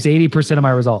that drives 80% of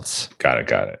my results.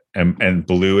 Got it. And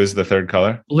blue is the third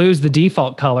color? Blue is the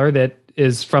default color that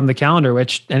is from the calendar,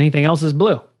 which anything else is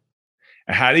blue.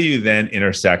 How do you then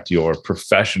intersect your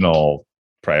professional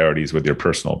priorities with your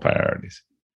personal priorities?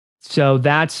 So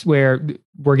that's where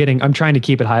I'm trying to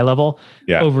keep it high level.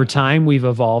 Yeah. Over time, we've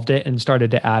evolved it and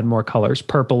started to add more colors.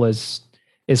 Purple is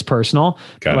personal,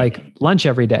 like lunch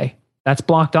every day. That's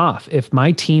blocked off. If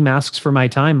my team asks for my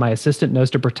time, my assistant knows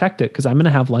to protect it because I'm going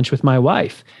to have lunch with my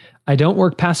wife. I don't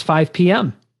work past 5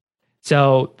 p.m.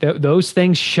 So those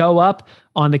things show up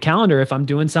on the calendar. If I'm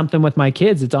doing something with my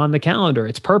kids, it's on the calendar.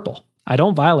 It's purple. I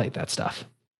don't violate that stuff.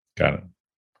 Got it.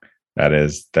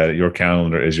 That your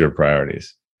calendar is your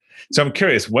priorities. So I'm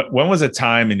curious, when was a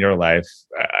time in your life,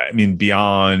 I mean,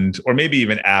 beyond, or maybe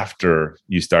even after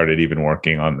you started even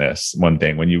working on this one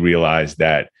thing, when you realized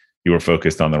that you were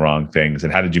focused on the wrong things,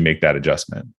 and how did you make that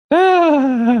adjustment?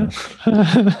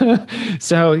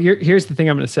 So here's the thing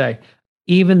I'm going to say.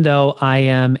 Even though I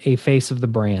am a face of the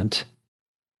brand,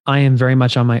 I am very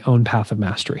much on my own path of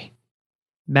mastery.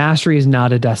 Mastery is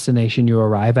not a destination you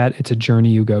arrive at. It's a journey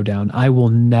you go down. I will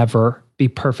never be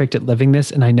perfect at living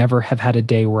this, and I never have had a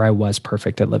day where I was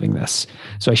perfect at living this.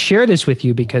 So I share this with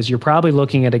you because you're probably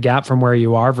looking at a gap from where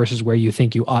you are versus where you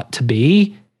think you ought to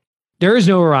be. There is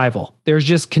no arrival. There's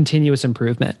just continuous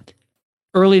improvement.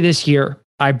 Early this year,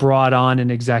 I brought on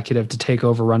an executive to take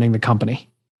over running the company,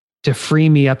 to free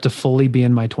me up to fully be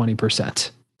in my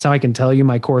 20%. So I can tell you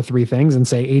my core three things and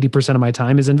say 80% of my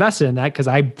time is invested in that because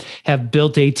I have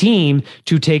built a team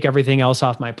to take everything else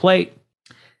off my plate.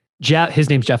 Geoff, his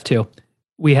name's Geoff too.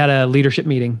 We had a leadership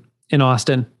meeting in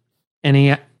Austin,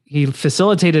 and he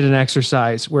facilitated an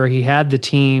exercise where he had the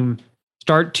team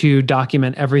start to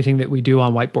document everything that we do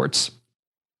on whiteboards.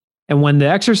 And when the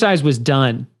exercise was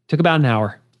done, took about an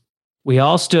hour, we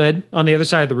all stood on the other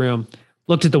side of the room,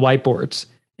 looked at the whiteboards,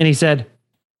 and he said,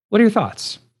 "What are your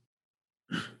thoughts?"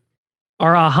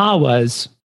 Our aha was,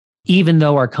 even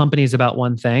though our company is about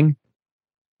one thing,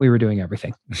 we were doing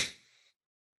everything.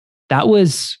 That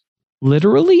was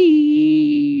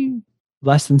literally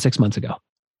less than 6 months ago.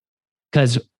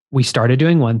 Because we started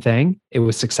doing one thing, it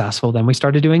was successful. Then we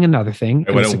started doing another thing.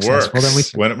 And when it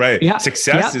works,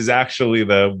 success is actually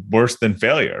the worse than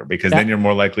failure, because then you're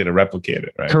more likely to replicate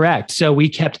it, right? Correct. So we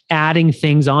kept adding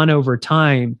things on over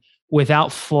time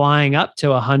without flying up to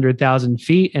 100,000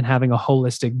 feet and having a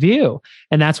holistic view.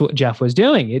 And that's what Geoff was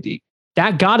doing.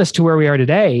 That got us to where we are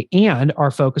today, and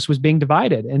our focus was being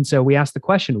divided. And so we asked the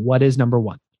question, what is number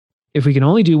one? If we can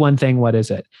only do one thing, what is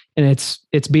it? And it's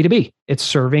B2B. It's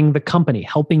serving the company,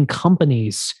 helping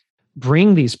companies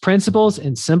bring these principles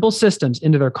and simple systems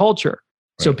into their culture.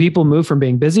 Right. So people move from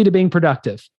being busy to being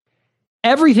productive.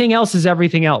 Everything else is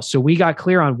everything else. So we got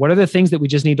clear on what are the things that we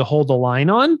just need to hold the line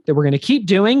on that we're going to keep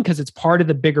doing because it's part of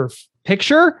the bigger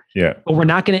picture. Yeah. But we're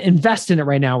not going to invest in it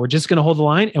right now. We're just going to hold the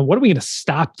line. And what are we going to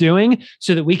stop doing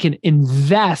so that we can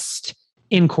invest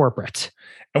in corporate?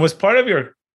 And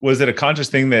was it a conscious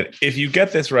thing that if you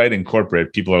get this right in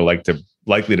corporate, people are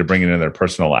likely to bring it into their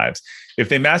personal lives? If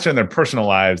they master in their personal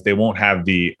lives, they won't have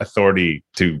the authority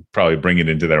to probably bring it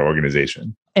into their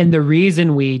organization. And the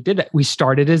reason we did that, we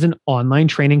started as an online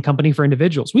training company for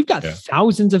individuals. We've got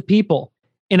thousands of people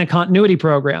in a continuity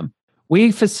program.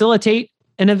 We facilitate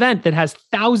an event that has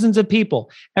thousands of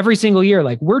people every single year.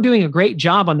 Like, we're doing a great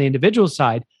job on the individual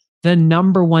side. The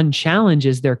number one challenge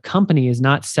is their company is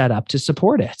not set up to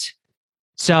support it.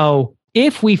 So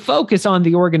if we focus on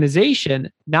the organization,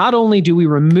 not only do we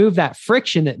remove that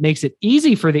friction that makes it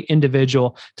easy for the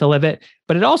individual to live it,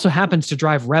 but it also happens to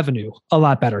drive revenue a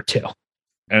lot better too.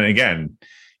 And again,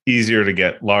 easier to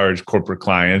get large corporate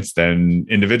clients than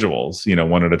individuals,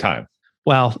 one at a time.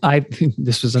 Well,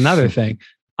 this was another thing.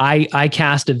 I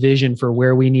cast a vision for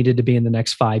where we needed to be in the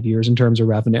next 5 years in terms of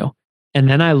revenue. And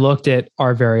then I looked at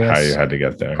our various how you had to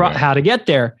get there, how to get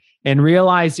there, and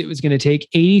realized it was going to take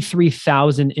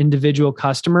 83,000 individual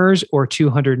customers or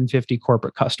 250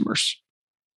 corporate customers.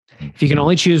 If you can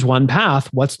only choose one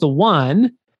path, what's the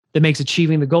one that makes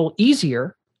achieving the goal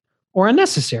easier or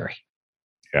unnecessary?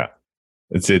 Yeah.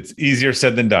 It's easier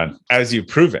said than done, as you've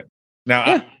proven.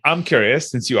 Now, I'm curious,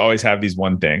 since you always have these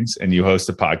one things and you host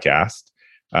a podcast.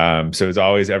 So it's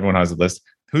always, everyone has a list.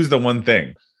 Who's the one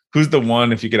thing? Who's the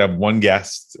one, if you could have one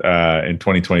guest in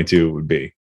 2022, it would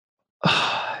be?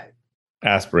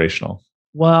 Aspirational.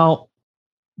 Well,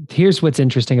 here's what's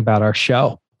interesting about our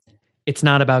show. It's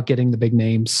not about getting the big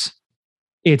names.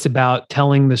 It's about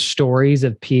telling the stories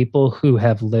of people who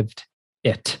have lived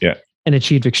it and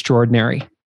achieved extraordinary.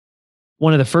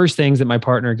 One of the first things that my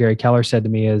partner, Gary Keller, said to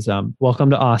me is,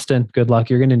 welcome to Austin. Good luck.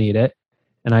 You're going to need it.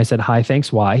 And I said, hi,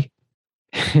 thanks. Why?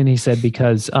 And he said,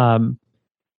 because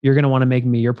you're going to want to make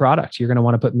me your product. You're going to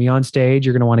want to put me on stage.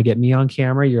 You're going to want to get me on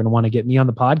camera. You're going to want to get me on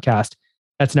the podcast.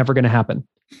 That's never going to happen.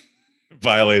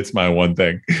 Violates my one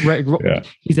thing. Right. Yeah.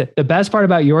 He said, the best part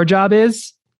about your job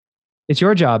is it's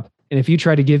your job. And if you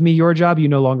try to give me your job, you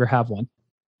no longer have one.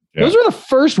 Yeah. Those were the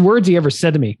first words he ever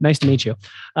said to me. Nice to meet you.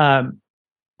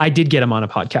 I did get him on a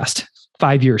podcast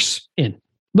 5 years in.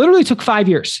 Literally took 5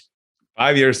 years.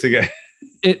 5 years to get.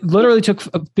 It literally took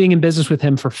being in business with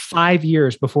him for 5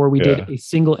 years before we did a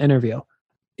single interview.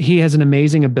 He has an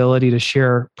amazing ability to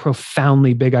share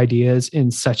profoundly big ideas in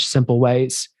such simple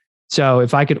ways. So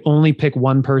if I could only pick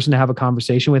one person to have a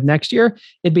conversation with next year,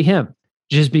 it'd be him,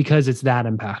 just because it's that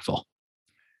impactful.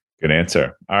 Good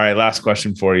answer. All right. Last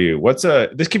question for you.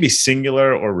 This could be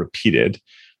singular or repeated,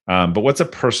 but what's a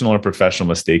personal or professional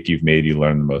mistake you've made you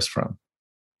learn the most from?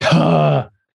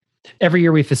 Every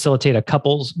year we facilitate a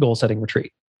couples goal setting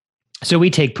retreat. So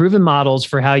we take proven models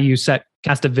for how you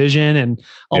cast a vision and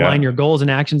align your goals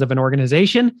and actions of an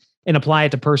organization and apply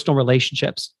it to personal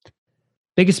relationships.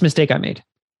 Biggest mistake I made.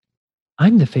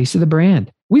 I'm the face of the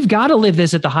brand. We've got to live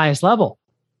this at the highest level.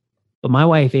 But my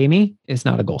wife, Amy, is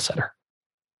not a goal setter.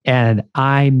 And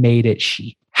I made it.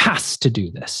 She has to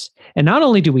do this. And not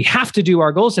only do we have to do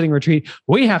our goal setting retreat,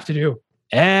 we have to do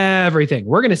everything.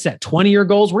 We're going to set 20-year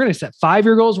goals. We're going to set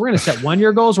 5-year goals. We're going to set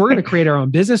 1-year goals. We're going to create our own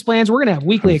business plans. We're going to have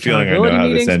weekly accountability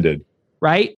meetings. This ended.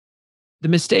 Right? The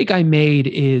mistake I made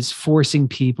is forcing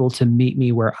people to meet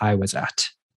me where I was at.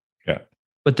 Yeah.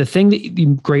 But the thing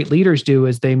that great leaders do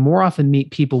is they more often meet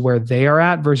people where they are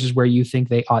at versus where you think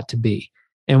they ought to be.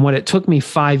 And what it took me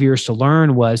 5 years to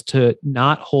learn was to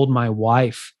not hold my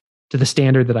wife to the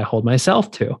standard that I hold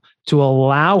myself to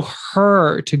allow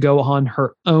her to go on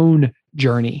her own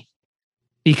journey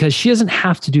because she doesn't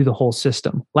have to do the whole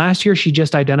system. Last year, she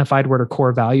just identified what her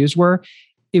core values were.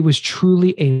 It was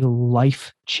truly a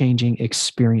life-changing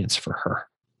experience for her.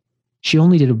 She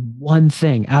only did one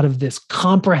thing out of this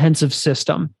comprehensive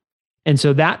system. And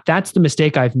so that's the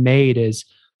mistake I've made is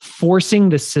forcing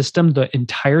the system, the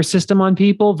entire system on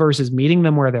people versus meeting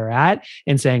them where they're at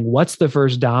and saying, what's the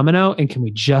first domino? And can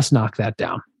we just knock that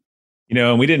down?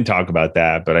 And we didn't talk about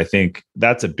that, but I think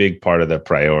that's a big part of the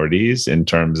priorities in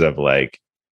terms of like,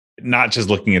 not just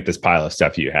looking at this pile of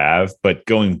stuff you have, but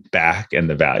going back and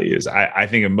the values. I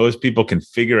think if most people can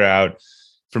figure out,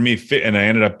 for me, and I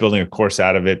ended up building a course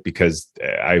out of it because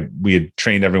we had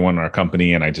trained everyone in our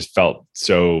company and I just felt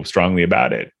so strongly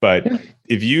about it. But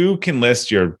if you can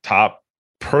list your top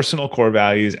personal core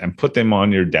values and put them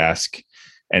on your desk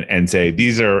and say,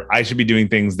 I should be doing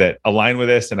things that align with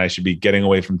this and I should be getting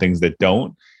away from things that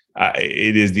don't,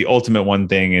 it is the ultimate one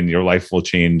thing and your life will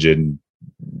change in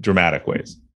dramatic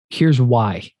ways. Here's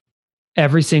why.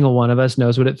 Every single one of us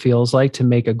knows what it feels like to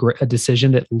make a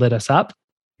decision that lit us up.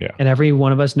 Yeah. And every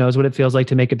one of us knows what it feels like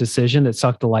to make a decision that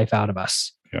sucked the life out of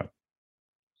us. Yeah.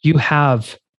 You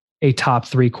have a top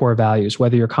 3 core values,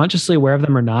 whether you're consciously aware of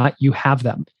them or not, you have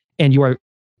them. And you are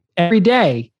every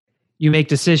day you make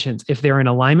decisions. If they're in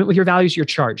alignment with your values, you're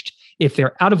charged. If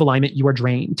they're out of alignment, you are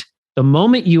drained. The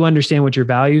moment you understand what your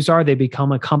values are, they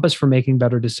become a compass for making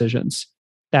better decisions.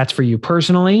 That's for you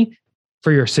personally,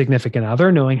 for your significant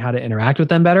other, knowing how to interact with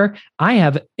them better. I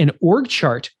have an org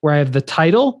chart where I have the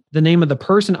title, the name of the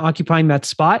person occupying that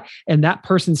spot, and that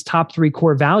person's top 3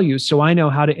 core values. So I know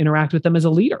how to interact with them as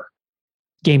a leader.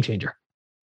 Game changer.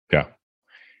 Yeah.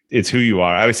 It's who you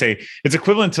are. I would say it's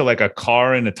equivalent to like a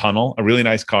car in a tunnel, a really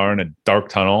nice car in a dark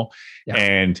tunnel. Yeah.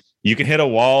 And you can hit a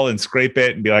wall and scrape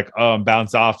it and be like, oh, and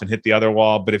bounce off and hit the other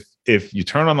wall. But if you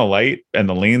turn on the light and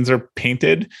the lanes are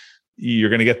painted, you're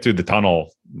going to get through the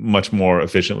tunnel much more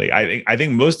efficiently. I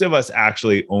think most of us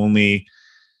actually only,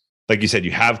 like you said,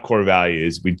 you have core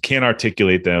values. We can't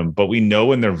articulate them, but we know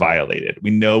when they're violated.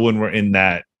 We know when we're in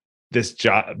that, this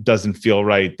job doesn't feel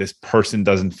right. This person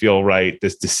doesn't feel right.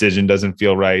 This decision doesn't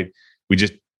feel right. We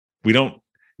don't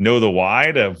know the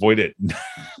why to avoid it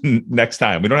next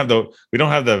time. We don't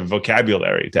have the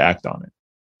vocabulary to act on it.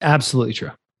 Absolutely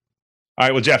true. All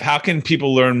right. Well, Geoff, how can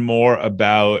people learn more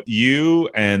about you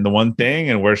and the One Thing,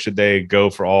 and where should they go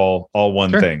for all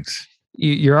one things?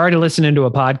 You're already listening to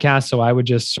a podcast, so I would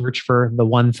just search for The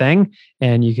One Thing,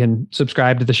 and you can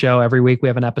subscribe to the show. Every week we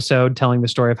have an episode telling the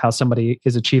story of how somebody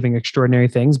is achieving extraordinary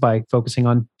things by focusing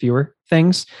on fewer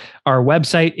things. Our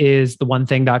website is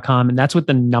theonething.com, and that's with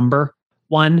the number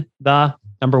one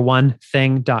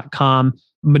thing.com.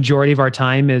 Majority of our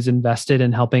time is invested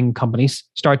in helping companies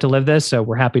start to live this. So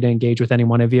we're happy to engage with any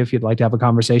one of you if you'd like to have a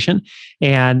conversation.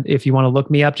 And if you want to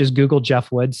look me up, just Google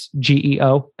Geoff Woods,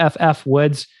 Geoff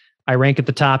Woods. I rank at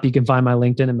the top. You can find my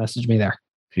LinkedIn and message me there.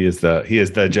 He is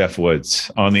the Geoff Woods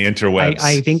on the interwebs.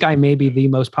 I think I may be the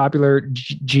most popular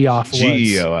Geoff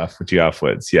Woods. Geoff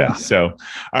Woods. Yes. Yeah. So,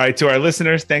 all right. To our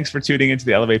listeners, thanks for tuning into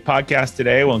the Elevate podcast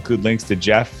today. We'll include links to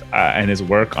Geoff and his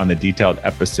work on the detailed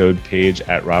episode page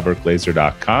at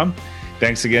robertglazer.com.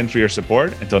 Thanks again for your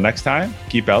support. Until next time,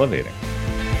 keep elevating.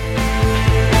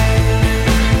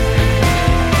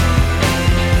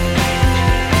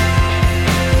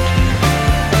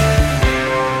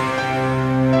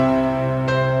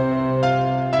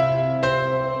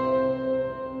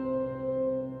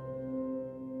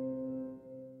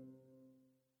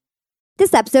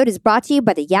 This episode is brought to you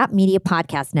by the Yap Media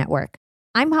Podcast Network.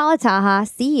 I'm Hala Taha,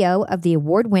 CEO of the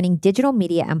award-winning digital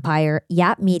media empire,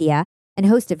 Yap Media, and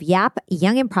host of Yap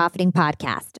Young and Profiting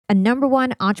Podcast, a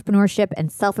 #1 entrepreneurship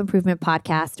and self-improvement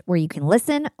podcast where you can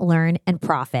listen, learn, and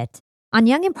profit. On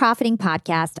Young and Profiting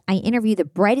Podcast, I interview the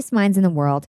brightest minds in the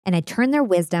world, and I turn their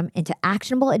wisdom into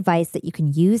actionable advice that you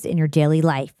can use in your daily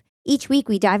life. Each week,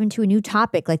 we dive into a new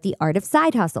topic like the art of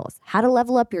side hustles, how to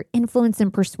level up your influence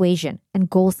and persuasion,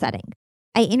 and goal setting.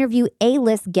 I interview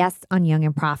A-list guests on Young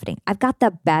and Profiting. I've got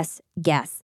the best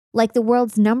guests, like the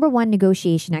world's #1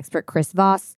 negotiation expert, Chris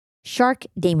Voss, Shark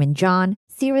Damon John,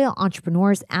 serial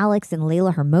entrepreneurs Alex and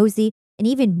Layla Hermosi, and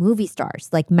even movie stars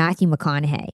like Matthew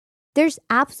McConaughey. There's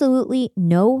absolutely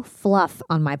no fluff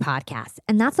on my podcast,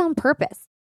 and that's on purpose.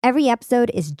 Every episode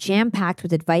is jam-packed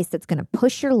with advice that's going to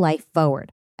push your life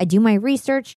forward. I do my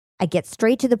research, I get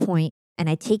straight to the point, and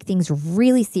I take things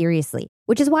really seriously,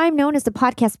 which is why I'm known as the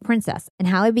podcast princess and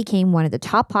how I became one of the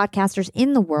top podcasters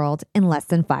in the world in less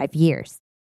than 5 years.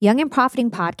 Young and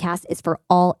Profiting Podcast is for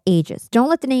all ages. Don't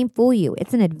let the name fool you.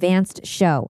 It's an advanced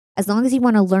show. As long as you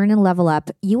want to learn and level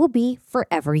up, you will be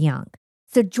forever young.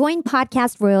 So join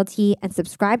Podcast Royalty and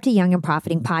subscribe to Young and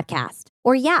Profiting Podcast,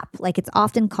 or Yap, like it's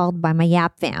often called by my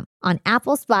Yap fam, on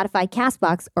Apple, Spotify,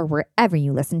 CastBox, or wherever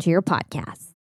you listen to your podcasts.